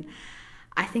team, and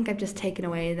I think I've just taken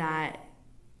away that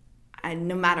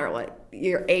no matter what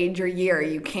your age or year,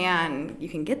 you can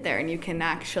get there, and you can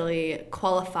actually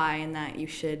qualify, and that you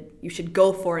should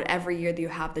go for it every year that you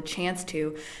have the chance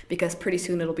to, because pretty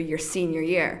soon it'll be your senior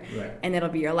year, and it'll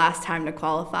be your last time to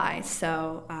qualify.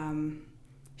 So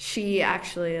she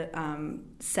actually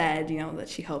said, that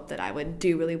she hoped that I would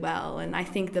do really well, and I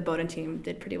think the Bowdoin team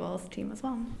did pretty well as a team as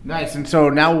well. Nice. And so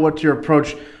now what's your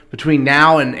approach between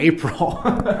now and April?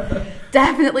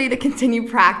 Definitely to continue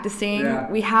practicing. Yeah.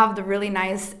 We have the really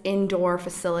nice indoor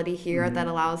facility here that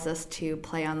allows us to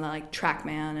play on the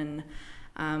TrackMan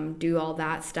and do all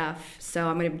that stuff. So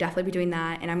I'm going to definitely be doing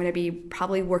that, and I'm going to be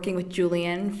probably working with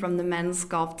Julian from the men's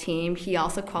golf team. He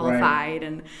also qualified,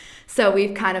 and so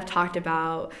we've kind of talked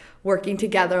about working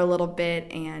together a little bit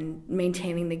and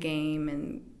maintaining the game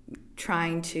and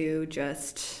trying to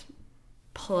just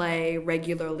play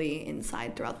regularly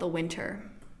inside throughout the winter.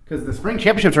 Because the spring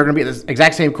championships are going to be at the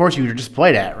exact same course you just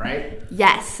played at, right?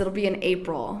 Yes, it'll be in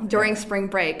April during spring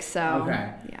break. So,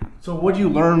 So what did you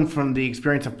learn from the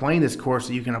experience of playing this course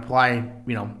that you can apply,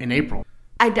 in April?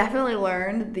 I definitely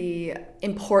learned the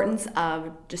importance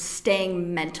of just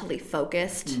staying mentally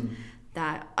focused.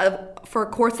 That for a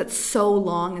course that's so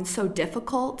long and so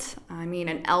difficult, I mean,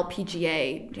 an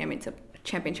LPGA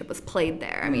championship was played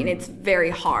there. I mean, it's very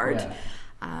hard.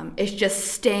 Yeah. It's just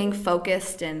staying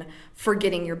focused and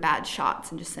forgetting your bad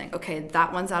shots and just saying, okay,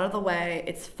 that one's out of the way.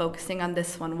 It's focusing on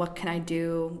this one. What can I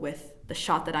do with the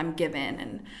shot that I'm given,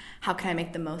 and how can I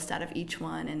make the most out of each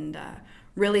one? And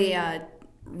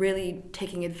really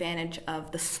taking advantage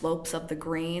of the slopes of the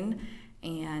green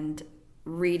and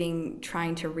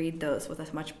trying to read those with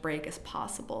as much break as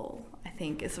possible, I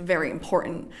think is very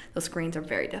important. Those greens are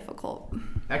very difficult.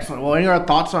 Excellent. Well, any other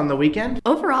thoughts on the weekend?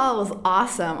 Overall, it was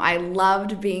awesome. I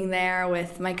loved being there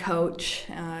with my coach.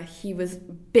 He was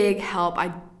big help.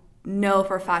 I know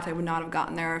for a fact I would not have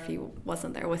gotten there if he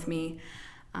wasn't there with me.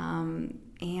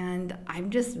 And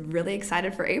I'm just really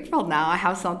excited for April now. I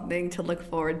have something to look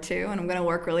forward to, and I'm going to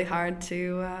work really hard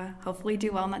to hopefully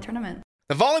do well in that tournament.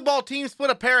 The volleyball team split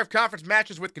a pair of conference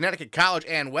matches with Connecticut College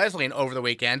and Wesleyan over the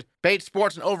weekend. Bates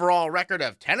sports an overall record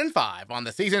of 10-5 on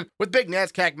the season, with big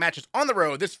NESCAC matches on the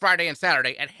road this Friday and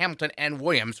Saturday at Hamilton and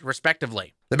Williams,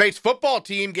 respectively. The Bates football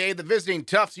team gave the visiting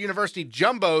Tufts University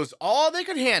Jumbos all they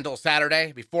could handle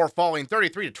Saturday before falling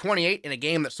 33-28 in a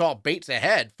game that saw Bates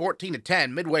ahead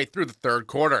 14-10 midway through the third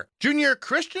quarter. Junior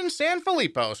Christian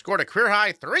Sanfilippo scored a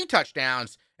career-high 3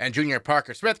 touchdowns, and junior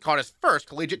Parker Smith caught his first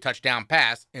collegiate touchdown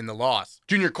pass in the loss.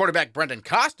 Junior quarterback Brendan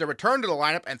Costa returned to the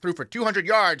lineup and threw for 200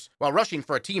 yards while rushing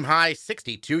for a team-high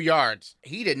 62 yards.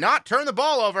 He did not turn the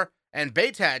ball over, and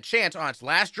Bates had a chance on its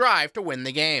last drive to win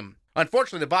the game.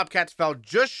 Unfortunately, the Bobcats fell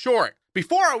just short.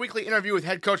 Before our weekly interview with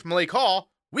head coach Malik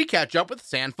Hall, we catch up with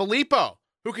Sanfilippo,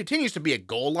 who continues to be a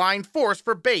goal line force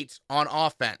for Bates on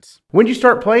offense. When did you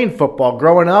start playing football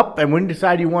growing up, and when did you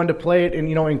decide you wanted to play it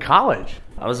in college?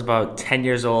 I was about 10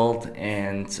 years old,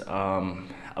 and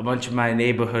a bunch of my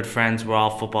neighborhood friends were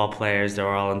all football players. They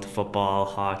were all into football,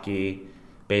 hockey,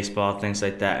 baseball, things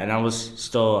like that. And I was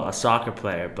still a soccer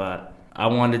player, but I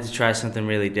wanted to try something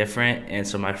really different, and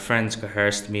so my friends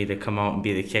coerced me to come out and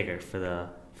be the kicker for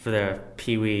the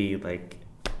Pee-wee,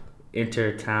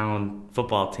 inter-town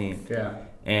football team. Yeah.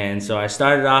 And so I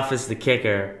started off as the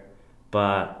kicker,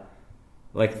 but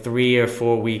 3 or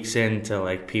 4 weeks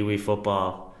into Pee-wee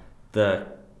football, the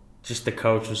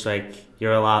coach was like,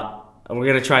 we're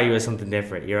going to try you as something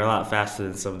different. You're a lot faster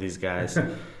than some of these guys.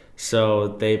 So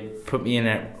they put me in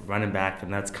at running back,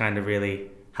 and that's kind of really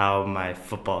how my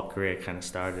football career kind of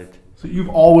started. So you've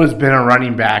always been a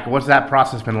running back. What's that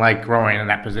process been like growing in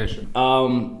that position?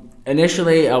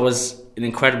 Initially, I was an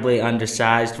incredibly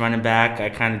undersized running back. I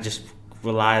kind of just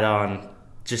relied on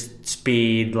just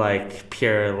speed, like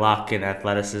pure luck and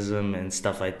athleticism and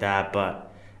stuff like that.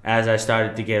 But as I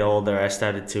started to get older, I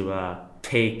started to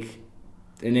take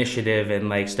initiative and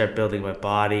like start building my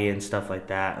body and stuff like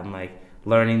that, and like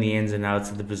learning the ins and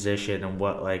outs of the position and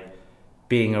what like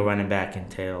being a running back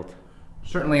entailed.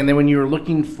 Certainly. And then when you were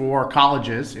looking for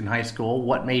colleges in high school,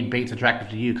 what made Bates attractive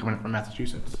to you coming from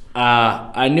Massachusetts?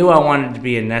 I knew I wanted to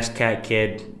be a NESCAC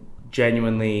kid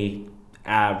genuinely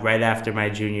right after my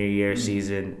junior year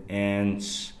season, and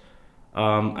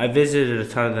I visited a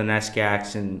ton of the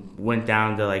NESCACs and went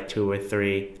down to like 2 or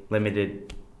 3,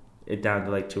 limited it down to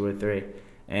like 2 or 3.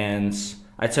 And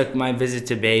I took my visit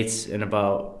to Bates in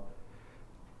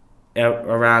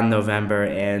around November,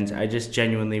 and I just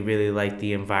genuinely really liked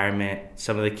the environment,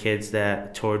 some of the kids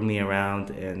that toured me around,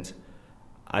 and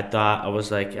I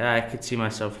was like, I could see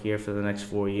myself here for the next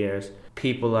 4 years.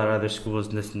 People at other schools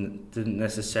didn't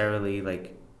necessarily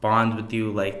like bond with you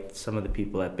like some of the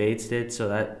people at Bates did, so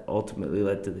that ultimately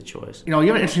led to the choice. You have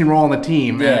an interesting role on the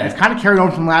team, and Yeah. it's kind of carried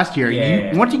on from last year.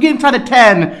 Yeah. Once you get inside the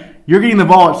 10, you're getting the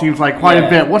ball, it seems like, quite a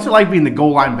bit. What's it like being the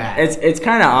goal line back? It's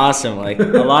kind of awesome. Like a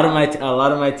lot of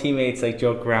my teammates like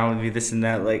joke around with me this and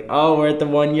that. Like, oh, we're at the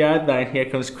 1 yard line. Here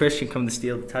comes Christian, come to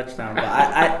steal the touchdown. But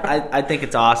I think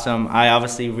it's awesome. I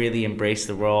obviously really embrace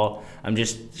the role. I'm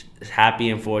just happy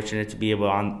and fortunate to be able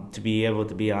to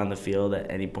be on the field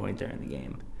at any point during the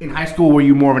game. In high school, were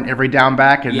you more of an every down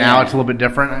back, and now it's a little bit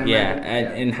different?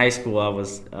 In high school, I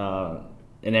was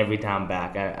an every down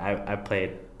back. I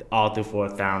played all through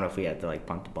fourth down if we had to like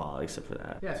punt the ball, except for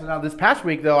that. Yeah, so now this past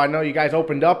week, though, I know you guys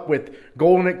opened up with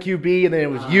Golden at QB, and then it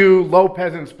was you,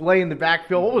 Lopez, and Splay in the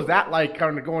backfield. What was that like,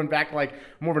 kind of going back like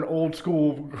more of an old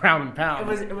school ground and pound?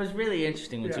 It was really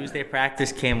interesting. When Tuesday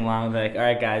practice came along, they're like, all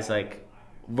right, guys, like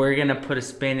we're gonna put a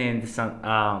spin into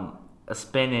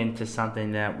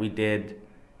something that we did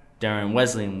during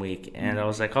Wesleyan week, and I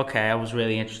was like, okay, I was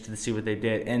really interested to see what they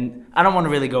did, and I don't want to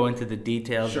really go into the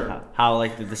details of how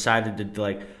like they decided to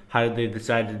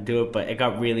do it, but it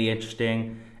got really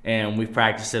interesting, and we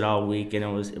practiced it all week, and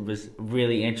it was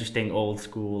really interesting, old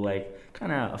school, like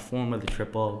kind of a form of the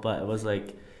triple, but it was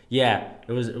like, it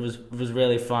was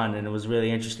really fun, and it was really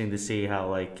interesting to see how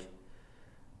like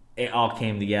it all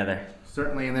came together.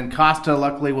 Certainly, and then Costa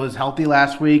luckily was healthy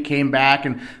last week, came back,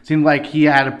 and seemed like he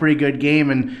had a pretty good game.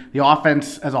 And the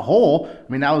offense as a whole,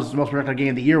 I mean, that was the most productive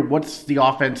game of the year. What's the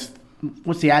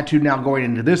attitude now going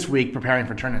into this week, preparing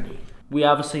for Trinity? We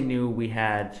obviously knew we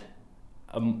had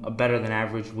a better than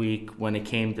average week when it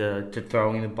came to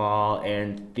throwing the ball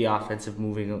and the offensive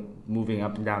moving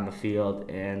up and down the field.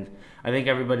 And I think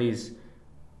everybody's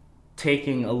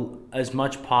taking as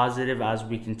much positive as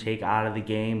we can take out of the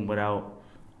game without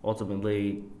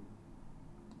ultimately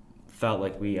felt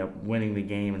like we are winning the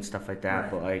game and stuff like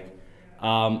that. Right. But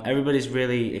like everybody's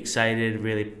really excited,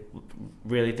 really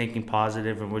really thinking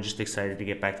positive, and we're just excited to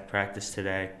get back to practice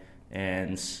today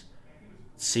and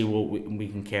see what we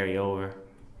can carry over.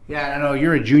 Yeah, I know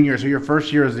you're a junior, so your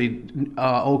first year as the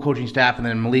old coaching staff, and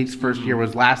then Malik's first year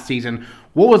was last season.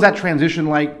 What was that transition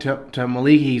like to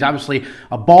Malik? He's obviously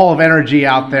a ball of energy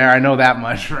out there. I know that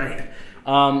much, right?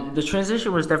 The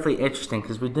transition was definitely interesting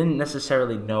because we didn't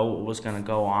necessarily know what was going to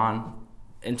go on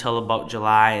until about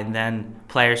July, and then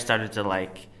players started to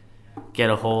like get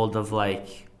a hold of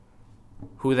like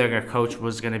who their coach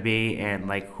was going to be and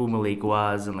like who Malik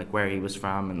was and like where he was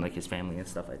from and like his family and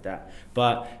stuff like that.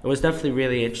 But it was definitely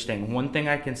really interesting. One thing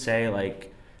I can say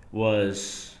like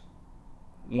was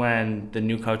when the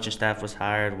new coaching staff was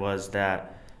hired was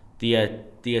that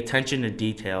the attention to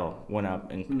detail went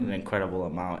up in an incredible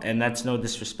amount, and that's no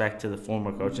disrespect to the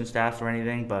former coaching staff or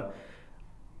anything, but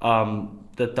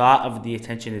the thought of the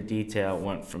attention to detail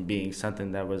went from being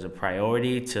something that was a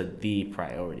priority to the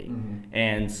priority,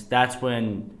 and that's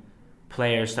when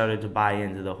players started to buy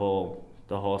into the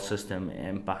whole system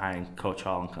and behind Coach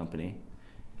Hall and company.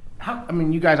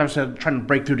 You guys obviously trying to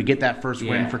break through to get that first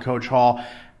win for Coach Hall.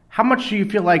 How much do you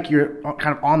feel like you're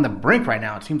kind of on the brink right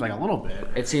now? It seems like a little bit.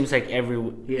 It seems like every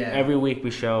week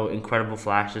we show incredible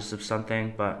flashes of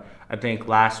something, but I think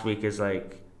last week is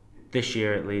like, this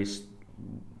year at least,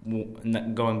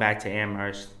 going back to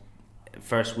Amherst,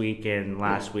 first week and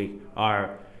last week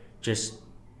are just,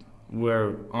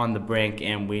 we're on the brink,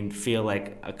 and we feel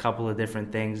like a couple of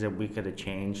different things that we could have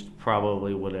changed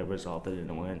probably would have resulted in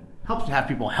a win. Helps to have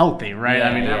people healthy, right?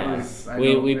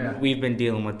 Yeah, we've been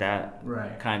dealing with that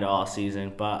kind of all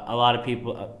season, but a lot of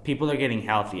people are getting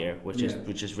healthier, which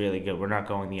is really good. We're not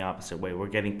going the opposite way. We're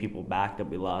getting people back that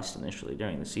we lost initially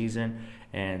during the season,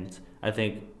 and I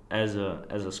think as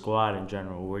a squad in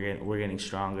general, we're getting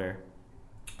stronger.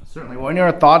 Certainly. Well, any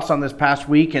other thoughts on this past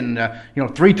week? And,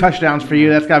 3 touchdowns for you.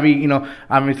 That's got to be,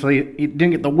 obviously you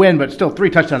didn't get the win, but still 3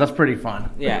 touchdowns. That's pretty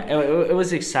fun. Yeah, it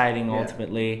was exciting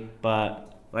ultimately. But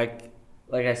like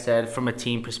I said, from a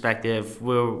team perspective,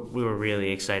 we were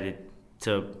really excited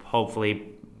to hopefully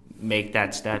make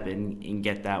that step and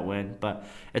get that win. But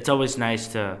it's always nice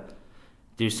to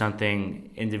do something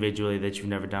individually that you've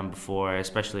never done before,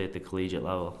 especially at the collegiate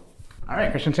level. All right,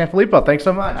 Christian Sanfilippo, thanks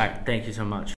so much. All right, thank you so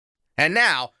much. And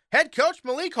now, head coach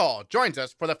Malik Hall joins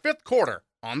us for the 5th quarter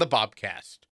on the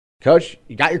Bobcast. Coach,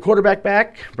 you got your quarterback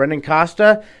back, Brendan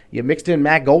Costa. You mixed in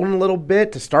Matt Golden a little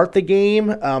bit to start the game,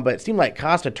 but it seemed like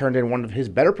Costa turned in one of his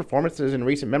better performances in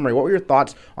recent memory. What were your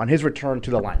thoughts on his return to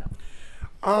the lineup?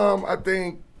 I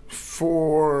think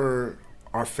for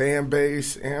our fan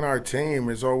base and our team,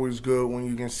 it's always good when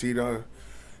you can see the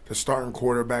starting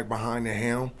quarterback behind the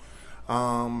helm.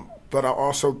 But I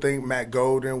also think Matt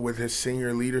Golden, with his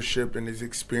senior leadership and his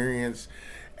experience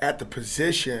at the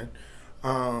position,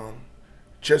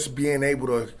 just being able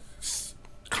to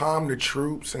calm the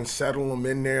troops and settle them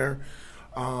in there,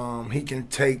 he can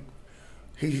take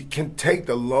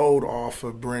the load off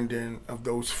of Brendan of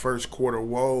those first quarter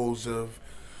woes of,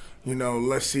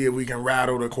 let's see if we can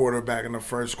rattle the quarterback in the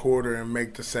first quarter and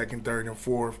make the second, third, and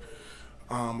fourth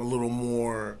a little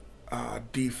more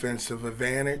defensive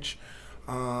advantage.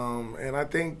 And I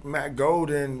think Matt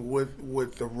Golden,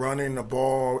 with the running the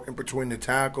ball in between the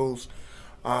tackles,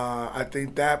 I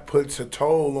think that puts a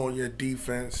toll on your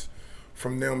defense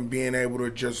from them being able to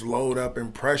just load up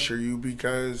and pressure you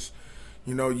because,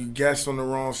 you guessed on the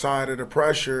wrong side of the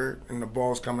pressure and the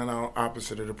ball's coming out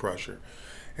opposite of the pressure.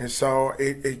 And so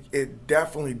it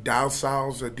definitely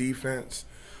dociles a defense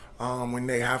when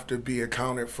they have to be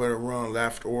accounted for the run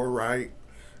left or right,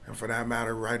 and for that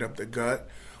matter, right up the gut.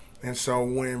 And so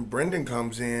when Brendan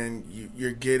comes in,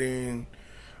 you're getting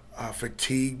a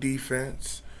fatigue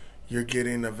defense. You're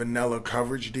getting a vanilla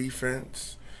coverage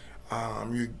defense.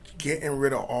 You're getting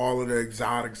rid of all of the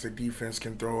exotics the defense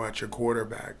can throw at your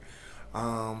quarterback.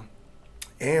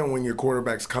 And when your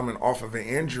quarterback's coming off of an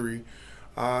injury,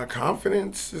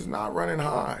 confidence is not running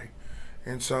high.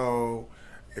 And so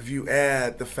if you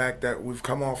add the fact that we've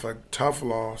come off a tough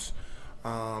loss,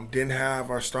 didn't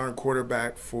have our starting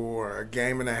quarterback for a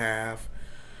game and a half.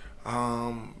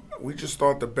 We just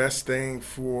thought the best thing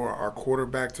for our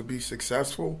quarterback to be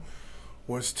successful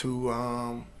was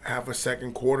to have a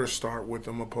second quarter start with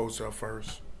him opposed to a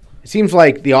first. It seems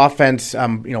like the offense,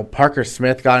 Parker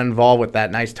Smith got involved with that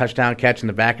nice touchdown catch in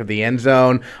the back of the end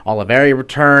zone. Oliveri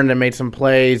returned and made some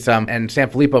plays. And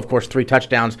Sanfilippo, of course, 3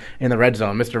 touchdowns in the red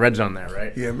zone. Mr. Red Zone there,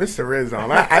 right? Yeah, Mr. Red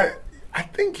Zone. I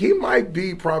think he might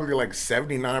be probably like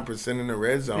 79% in the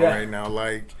red zone right now.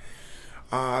 Like,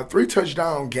 3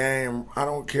 touchdown game, I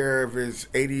don't care if it's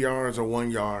 80 yards or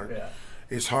 1 yard. Yeah.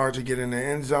 It's hard to get in the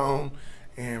end zone.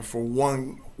 And for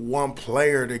one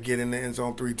player to get in the end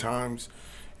zone 3 times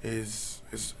is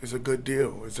a good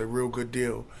deal. It's a real good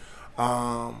deal.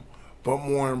 But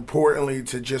more importantly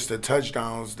to just the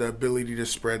touchdowns, the ability to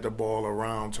spread the ball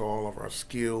around to all of our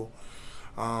skill.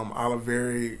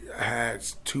 Oliveri had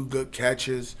 2 good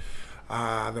catches.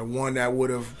 The one that would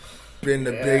have been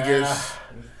the biggest,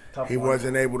 he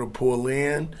wasn't able to pull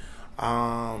in.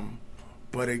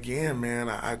 But again, man,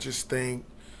 I just think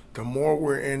the more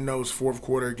we're in those fourth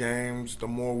quarter games, the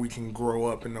more we can grow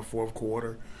up in the fourth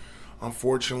quarter.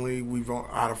 Unfortunately,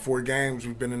 out of 4 games,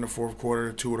 we've been in the fourth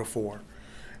quarter 2 of the 4.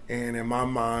 And in my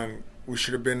mind, we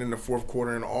should have been in the fourth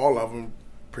quarter in all of them,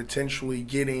 potentially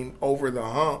getting over the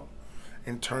hump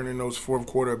and turning those fourth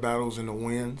quarter battles into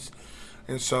wins.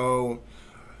 And so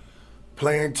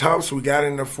playing Tufts, we got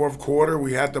in the fourth quarter.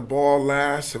 We had the ball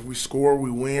last. If we score,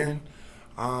 we win.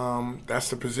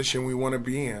 That's the position we want to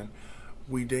be in.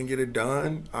 We didn't get it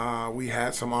done. We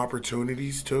had some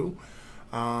opportunities too.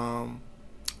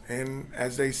 And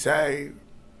as they say,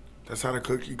 that's how the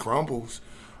cookie crumbles.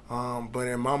 But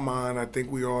in my mind, I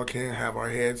think we all can have our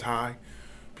heads high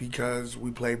because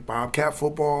we played Bobcat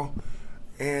football,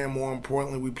 and more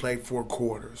importantly, we played 4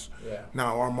 quarters. Yeah.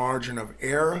 Now, our margin of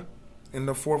error in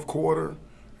the fourth quarter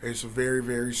is very,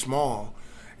 very small.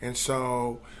 And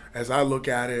so as I look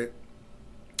at it,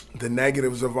 the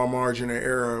negatives of our margin of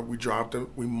error, we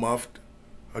muffed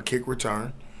a kick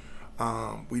return.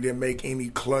 We didn't make any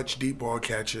clutch deep ball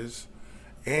catches,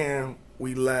 and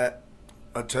we let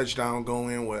a touchdown go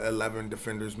in with 11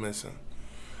 defenders missing.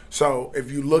 So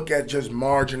if you look at just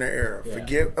margin of error,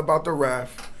 forget about the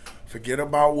ref, forget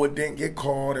about what didn't get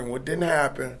called and what didn't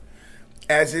happen.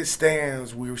 As it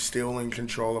stands, we're still in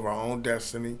control of our own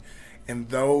destiny, and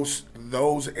those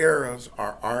errors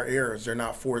are our errors. They're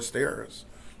not forced errors.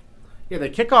 Yeah, the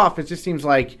kickoff, it just seems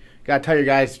like got to tell your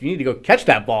guys, you need to go catch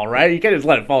that ball, right? You can't just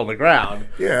let it fall on the ground.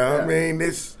 Yeah, I mean,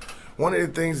 it's one of the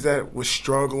things that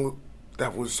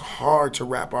that was hard to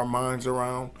wrap our minds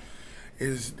around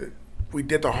is that we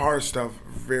did the hard stuff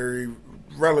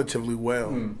relatively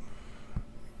well.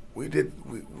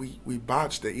 We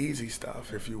botched the easy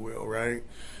stuff, if you will, right?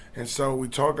 And so we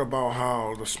talk about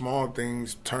how the small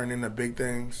things turn into big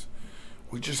things.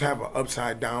 We just have an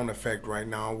upside down effect right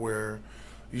now where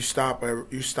you stop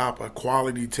a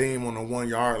quality team on the 1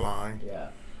 yard line. Yeah.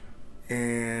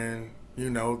 And,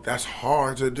 that's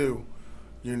hard to do.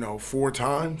 4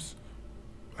 times,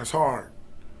 that's hard.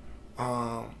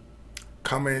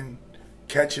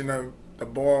 Catching the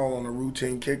ball on a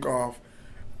routine kickoff,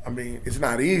 I mean, it's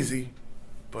not easy,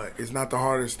 but it's not the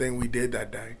hardest thing we did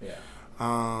that day. Yeah.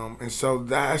 And so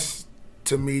that's,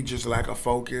 to me, just lack of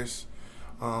focus.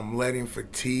 Letting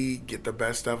fatigue get the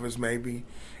best of us, maybe,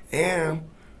 and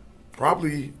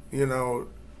probably,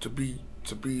 to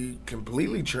be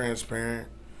completely transparent,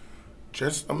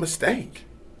 just a mistake.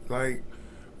 Like,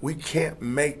 we can't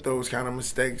make those kind of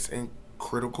mistakes in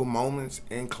critical moments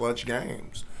in clutch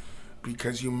games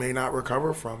because you may not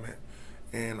recover from it.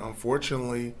 And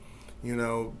unfortunately,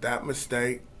 that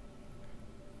mistake,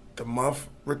 the muff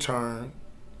return,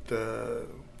 the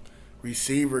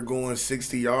receiver going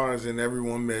 60 yards and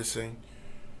everyone missing.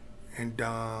 And,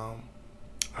 I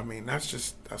mean,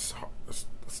 that's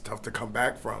tough to come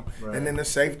back from. Right. And then the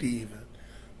safety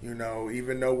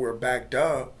even though we're backed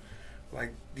up,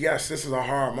 like, yes, this is a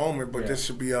hard moment, but this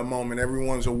should be a moment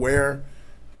everyone's aware.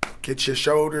 Get your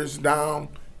shoulders down,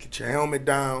 get your helmet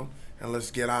down, and let's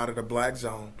get out of the black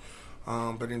zone.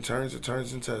 But it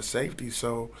turns into a safety.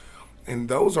 So, and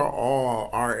those are all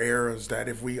our errors that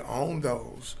if we own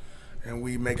those, and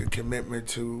we make a commitment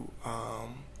to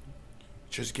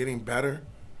just getting better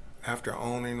after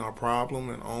owning our problem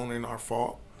and owning our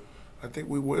fault, I think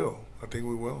we will.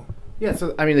 Yeah,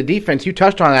 so, I mean, the defense, you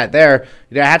touched on that there.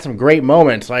 They had some great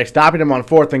moments, like stopping them on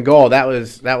 4th and goal. That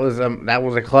was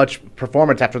a clutch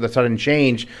performance after the sudden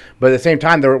change. But at the same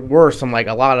time, there were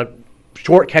a lot of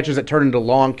short catches that turned into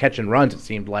long catch and runs, it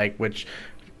seemed like, which,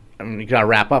 I mean, you got to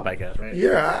wrap up, I guess, right?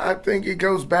 Yeah, I think it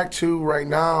goes back to right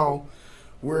now,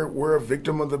 we're a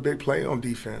victim of the big play on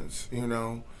defense,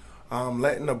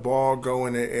 letting the ball go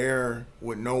in the air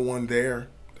with no one there.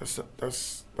 That's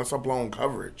a blown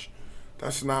coverage.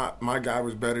 That's not my guy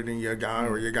was better than your guy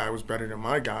or your guy was better than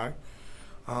my guy.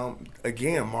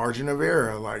 Again, margin of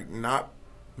error, like not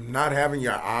having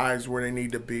your eyes where they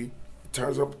need to be,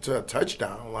 turns up to a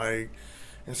touchdown.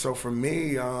 And so for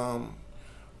me, all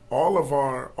of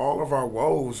our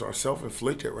woes are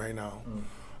self-inflicted right now.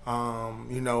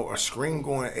 A screen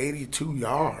going 82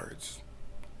 yards.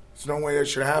 There's no way that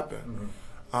should happen.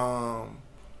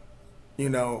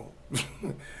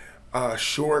 A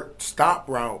short stop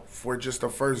route for just a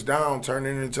first down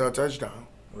turning into a touchdown.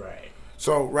 Right.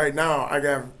 So right now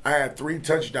I had 3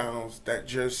 touchdowns that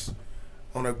just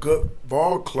on a good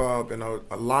ball club and a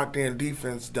locked-in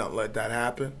defense don't let that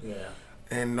happen. Yeah.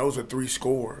 And those are 3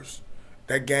 scores.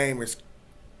 That game is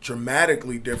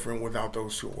dramatically different without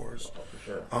those scores. Oh, for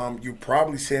sure. You're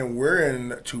probably saying we're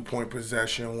in a 2-point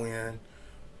possession win,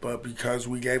 but because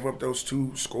we gave up those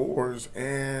 2 scores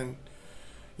and,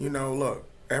 look,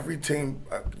 every team,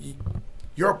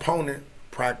 your opponent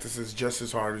practices just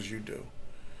as hard as you do.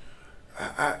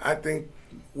 I think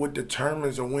what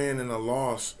determines a win and a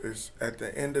loss is, at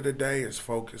the end of the day, is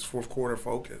focus, 4th quarter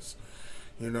focus.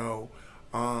 If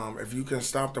you can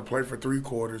stop the play for 3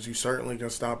 quarters, you certainly can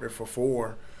stop it for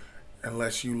 4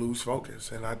 unless you lose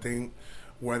focus. And I think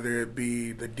whether it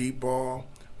be the deep ball,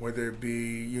 whether it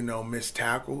be, missed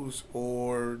tackles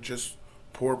or just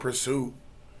poor pursuit,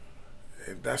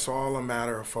 that's all a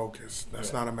matter of focus.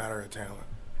 That's not a matter of talent.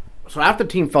 So after the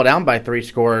team fell down by 3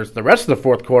 scores, the rest of the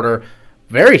 4th quarter,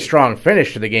 very strong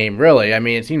finish to the game, really. I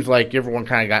mean, it seems like everyone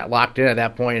kind of got locked in at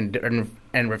that point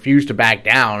and refused to back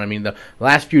down. I mean, the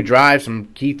last few drives, some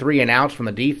key 3 and outs from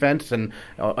the defense. And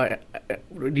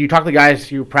do you talk to the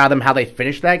guys, you proud of them how they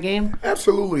finished that game?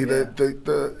 Absolutely. Yeah.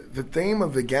 The theme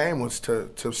of the game was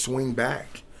to swing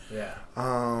back. Yeah.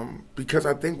 Because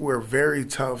I think we're very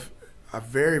tough. A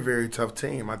very, very tough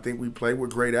team. I think we play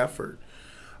with great effort.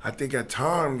 I think at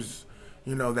times,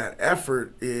 that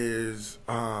effort is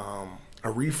a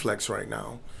reflex right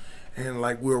now. And,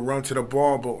 we'll run to the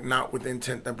ball, but not with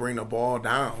intent to bring the ball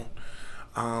down.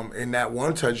 In that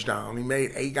 1 touchdown, he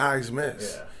made 8 guys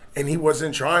miss. Yeah. And he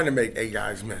wasn't trying to make 8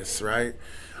 guys miss, right?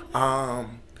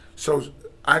 So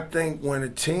I think when the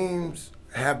teams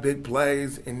have big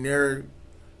plays and they're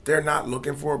not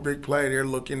looking for a big play, they're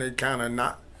looking to kind of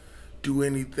not do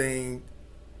anything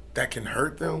that can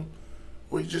hurt them,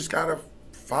 we just got to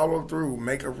follow through,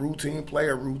 make a routine play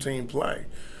a routine play.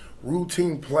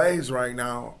 Routine plays right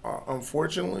now,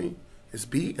 unfortunately, is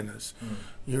beating us.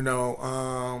 You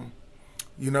know,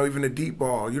 even the deep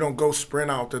ball. You don't go sprint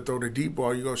out to throw the deep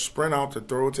ball. You go sprint out to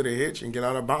throw it to the hitch and get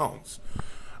out of bounds.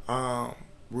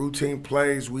 Routine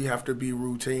plays, we have to be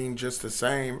routine just the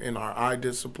same in our eye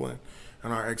discipline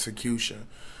and our execution.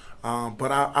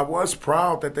 But I was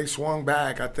proud that they swung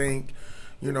back. I think,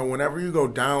 whenever you go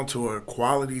down to a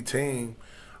quality team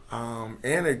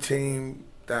and a team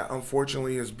that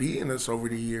unfortunately has beaten us over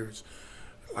the years,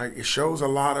 like, it shows a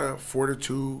lot of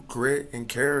fortitude, grit, and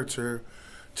character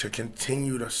to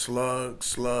continue to slug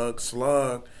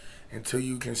until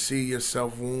you can see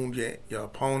yourself wound your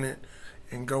opponent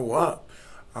and go up.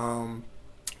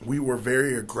 We were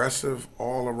very aggressive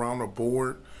all around the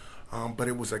board, but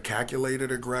it was a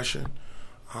calculated aggression.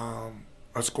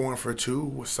 Us going for 2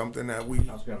 was something that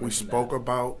we spoke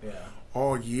about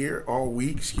all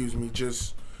week.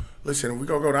 Just listen, if we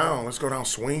go down, let's go down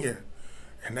swinging.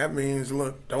 And that means,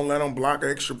 look, don't let them block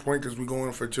an extra point because we're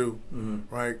going for 2,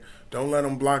 right? Don't let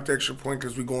them block the extra point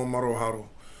because we're going muddle huddle.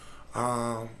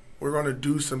 We're going to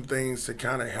do some things to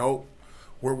kind of help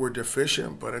where we're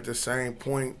deficient, but at the same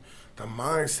point, the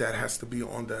mindset has to be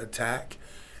on the attack.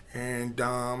 And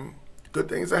good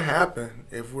things will happen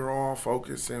if we're all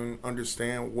focused and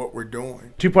understand what we're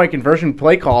doing. 2-point conversion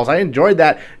play calls. I enjoyed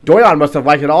that. Doyon must have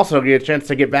liked it also to get a chance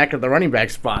to get back at the running back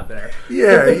spot there.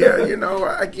 Yeah.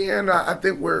 Again, I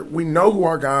think we know who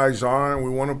our guys are, and we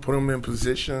want to put them in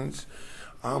positions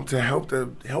to help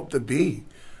the B.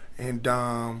 And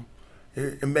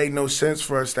it made no sense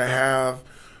for us to have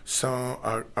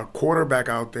a quarterback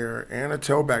out there and a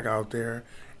tailback out there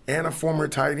and a former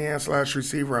tight end /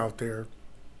 receiver out there.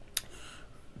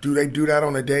 Do they do that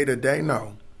on a day-to-day?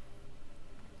 No.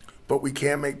 But we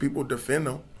can't make people defend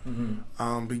them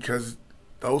because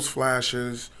those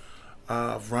flashes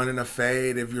of running a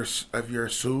fade if you're a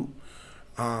suit,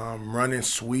 running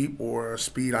sweep or a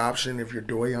speed option if you're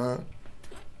Doyon.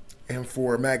 And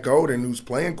for Matt Golden, who's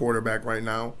playing quarterback right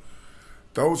now,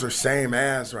 those are same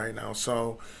as right now.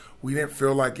 So we didn't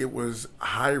feel like it was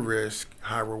high risk,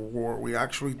 high reward. We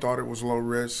actually thought it was low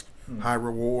risk, high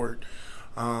reward.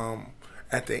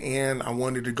 At the end, I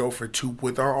wanted to go for 2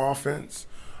 with our offense,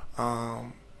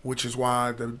 which is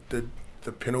why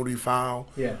the penalty foul,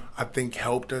 I think,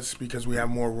 helped us because we have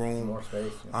more room. More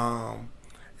space. Yeah.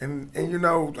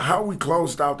 And how we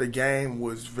closed out the game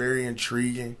was very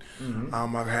intriguing.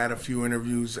 I've had a few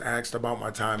interviews asked about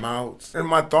my timeouts. And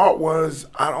my thought was,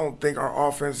 I don't think our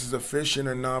offense is efficient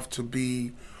enough to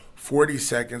be 40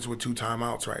 seconds with 2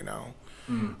 timeouts right now.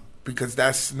 Because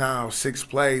that's now 6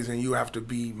 plays, and you have to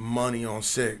be money on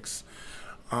 6.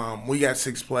 We got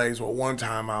 6 plays with 1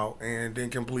 timeout and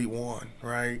then complete 1,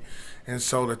 right? And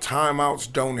so the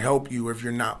timeouts don't help you if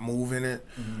you're not moving it.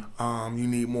 You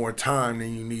need more time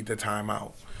than you need the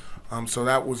timeout. So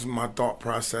that was my thought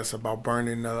process about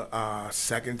burning the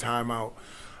second timeout.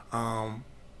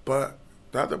 But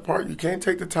the other part, you can't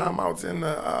take the timeouts in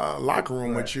the locker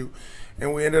room with you.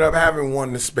 And we ended up having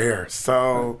 1 to spare.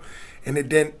 So, and it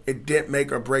didn't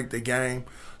make or break the game.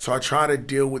 So I try to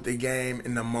deal with the game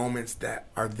in the moments that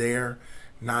are there,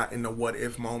 not in the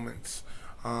what-if moments.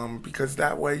 Because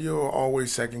that way you'll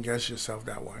always second-guess yourself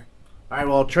that way. All right,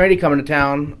 well, Trinity coming to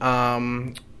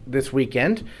town this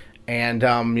weekend. And,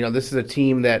 this is a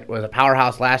team that was a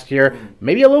powerhouse last year.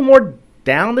 Maybe a little more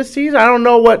down this season. I don't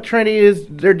know what Trinity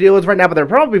their deal is right now, but they're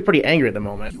probably pretty angry at the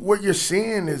moment. What you're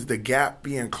seeing is the gap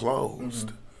being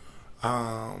closed.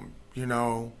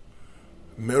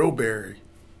 Middlebury.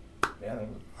 Yeah.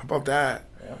 How about that?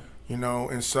 Yeah.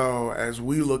 And so as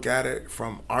we look at it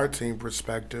from our team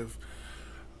perspective,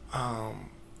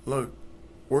 look,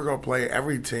 we're going to play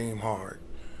every team hard.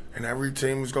 And every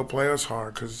team is going to play us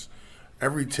hard because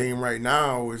every team right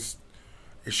now is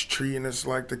treating us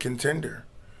like the contender.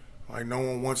 Like, no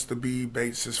one wants to be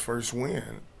Bates' first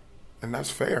win, and that's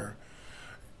fair.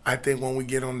 I think when we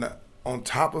get on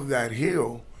top of that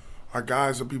hill, our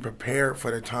guys will be prepared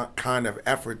for the kind of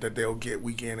effort that they'll get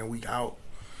week in and week out.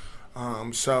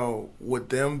 So with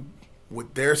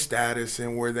their status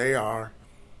and where they are,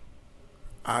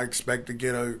 I expect to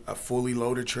get a fully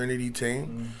loaded Trinity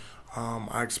team.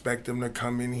 I expect them to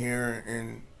come in here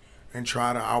and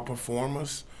try to outperform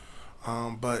us.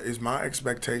 But it's my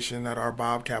expectation that our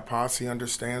Bobcat posse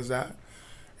understands that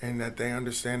and that they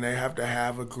understand they have to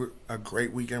have a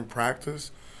great weekend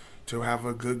practice to have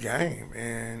a good game.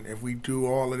 And if we do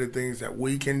all of the things that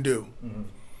we can do,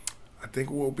 I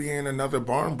think we'll be in another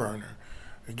barn burner.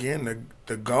 Again,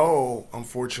 the goal,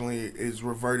 unfortunately, is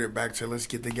reverted back to let's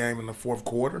get the game in the fourth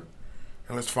quarter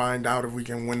and let's find out if we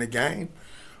can win the game.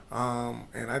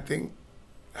 And I think,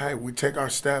 hey, we take our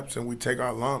steps and we take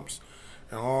our lumps,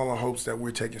 and all the hopes that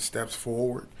we're taking steps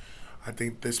forward. I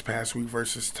think this past week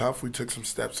versus Tufts, we took some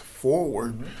steps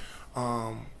forward.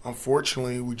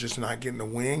 Unfortunately, we're just not getting the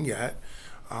win yet.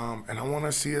 And I want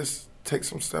to see us take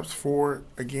some steps forward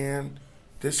again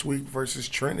this week versus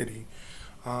Trinity.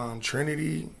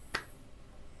 Trinity,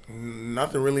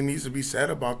 nothing really needs to be said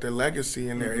about their legacy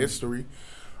and their history.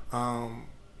 And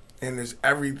there's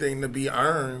everything to be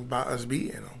earned by us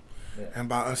beating them and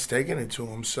by us taking it to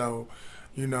them. So,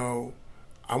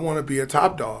 I want to be a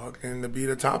top dog, and to be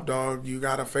the top dog, you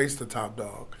got to face the top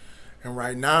dog. And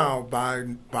right now, by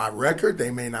record,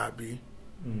 they may not be,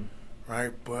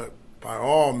 right? But by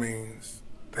all means,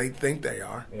 they think they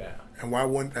are. Yeah. And why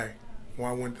wouldn't they?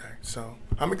 Why wouldn't they? So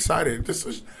I'm excited.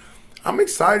 I'm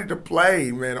excited to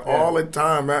play, man, all the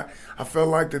time. I felt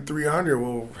like the 300.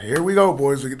 Well, here we go,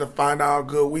 boys. We get to find out how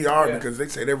good we are because they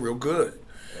say they're real good.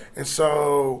 And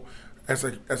so, as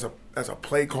a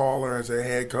play caller, as a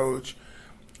head coach,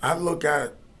 I look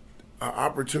at an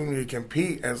opportunity to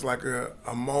compete as like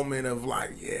a moment of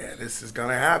like, yeah, this is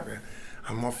gonna happen.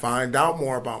 I'm gonna find out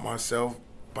more about myself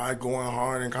by going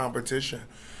hard in competition.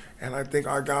 And I think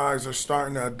our guys are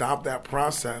starting to adopt that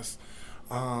process.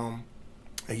 A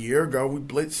year ago, we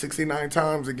blitzed 69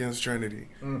 times against Trinity.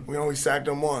 We only sacked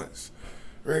them once.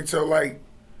 Right? So, like,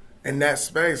 in that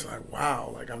space, like,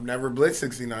 wow, like, I've never blitzed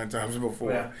 69 times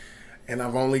before. Yeah. And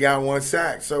I've only got one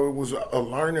sack. So it was a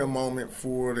learning moment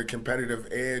for the competitive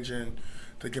edge and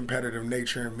the competitive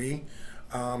nature in me.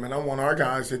 And I want our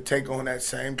guys to take on that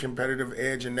same competitive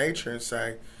edge and nature and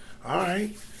say, all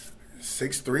right,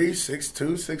 6'3",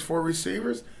 6'2", 6'4"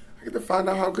 receivers, I get to find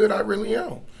out how good I really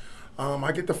am.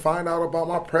 I get to find out about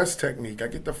my press technique. I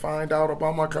get to find out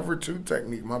about my cover 2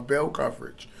 technique, my bell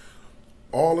coverage,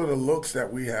 all of the looks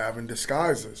that we have and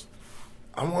disguises.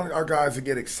 I want our guys to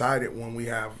get excited when we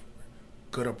have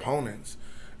good opponents.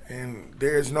 And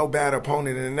there's no bad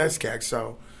opponent in the NESCAC.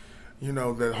 So,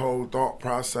 the whole thought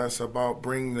process about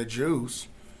bringing the juice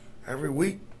every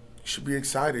week, you should be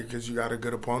excited because you got a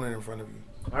good opponent in front of you.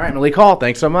 All right, Malik Hall,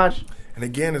 thanks so much. And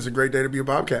again, it's a great day to be a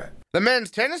Bobcat. The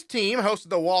men's tennis team hosted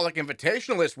the Wallach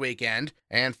Invitational this weekend,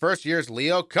 and first year's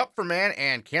Leo Kupferman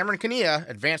and Cameron Kania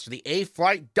advanced to the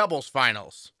A-Flight doubles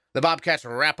finals. The Bobcats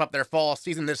will wrap up their fall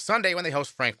season this Sunday when they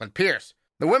host Franklin Pierce.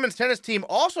 The women's tennis team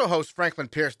also hosts Franklin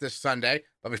Pierce this Sunday,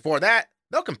 but before that,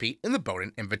 they'll compete in the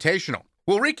Bowdoin Invitational.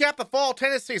 We'll recap the fall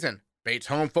tennis season, Bates'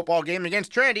 home football game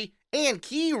against Trinity, and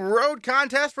key road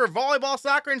contests for volleyball,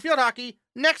 soccer, and field hockey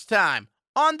next time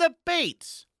on the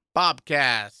Bates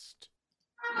Bobcast.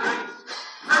 Bates,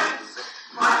 Bates,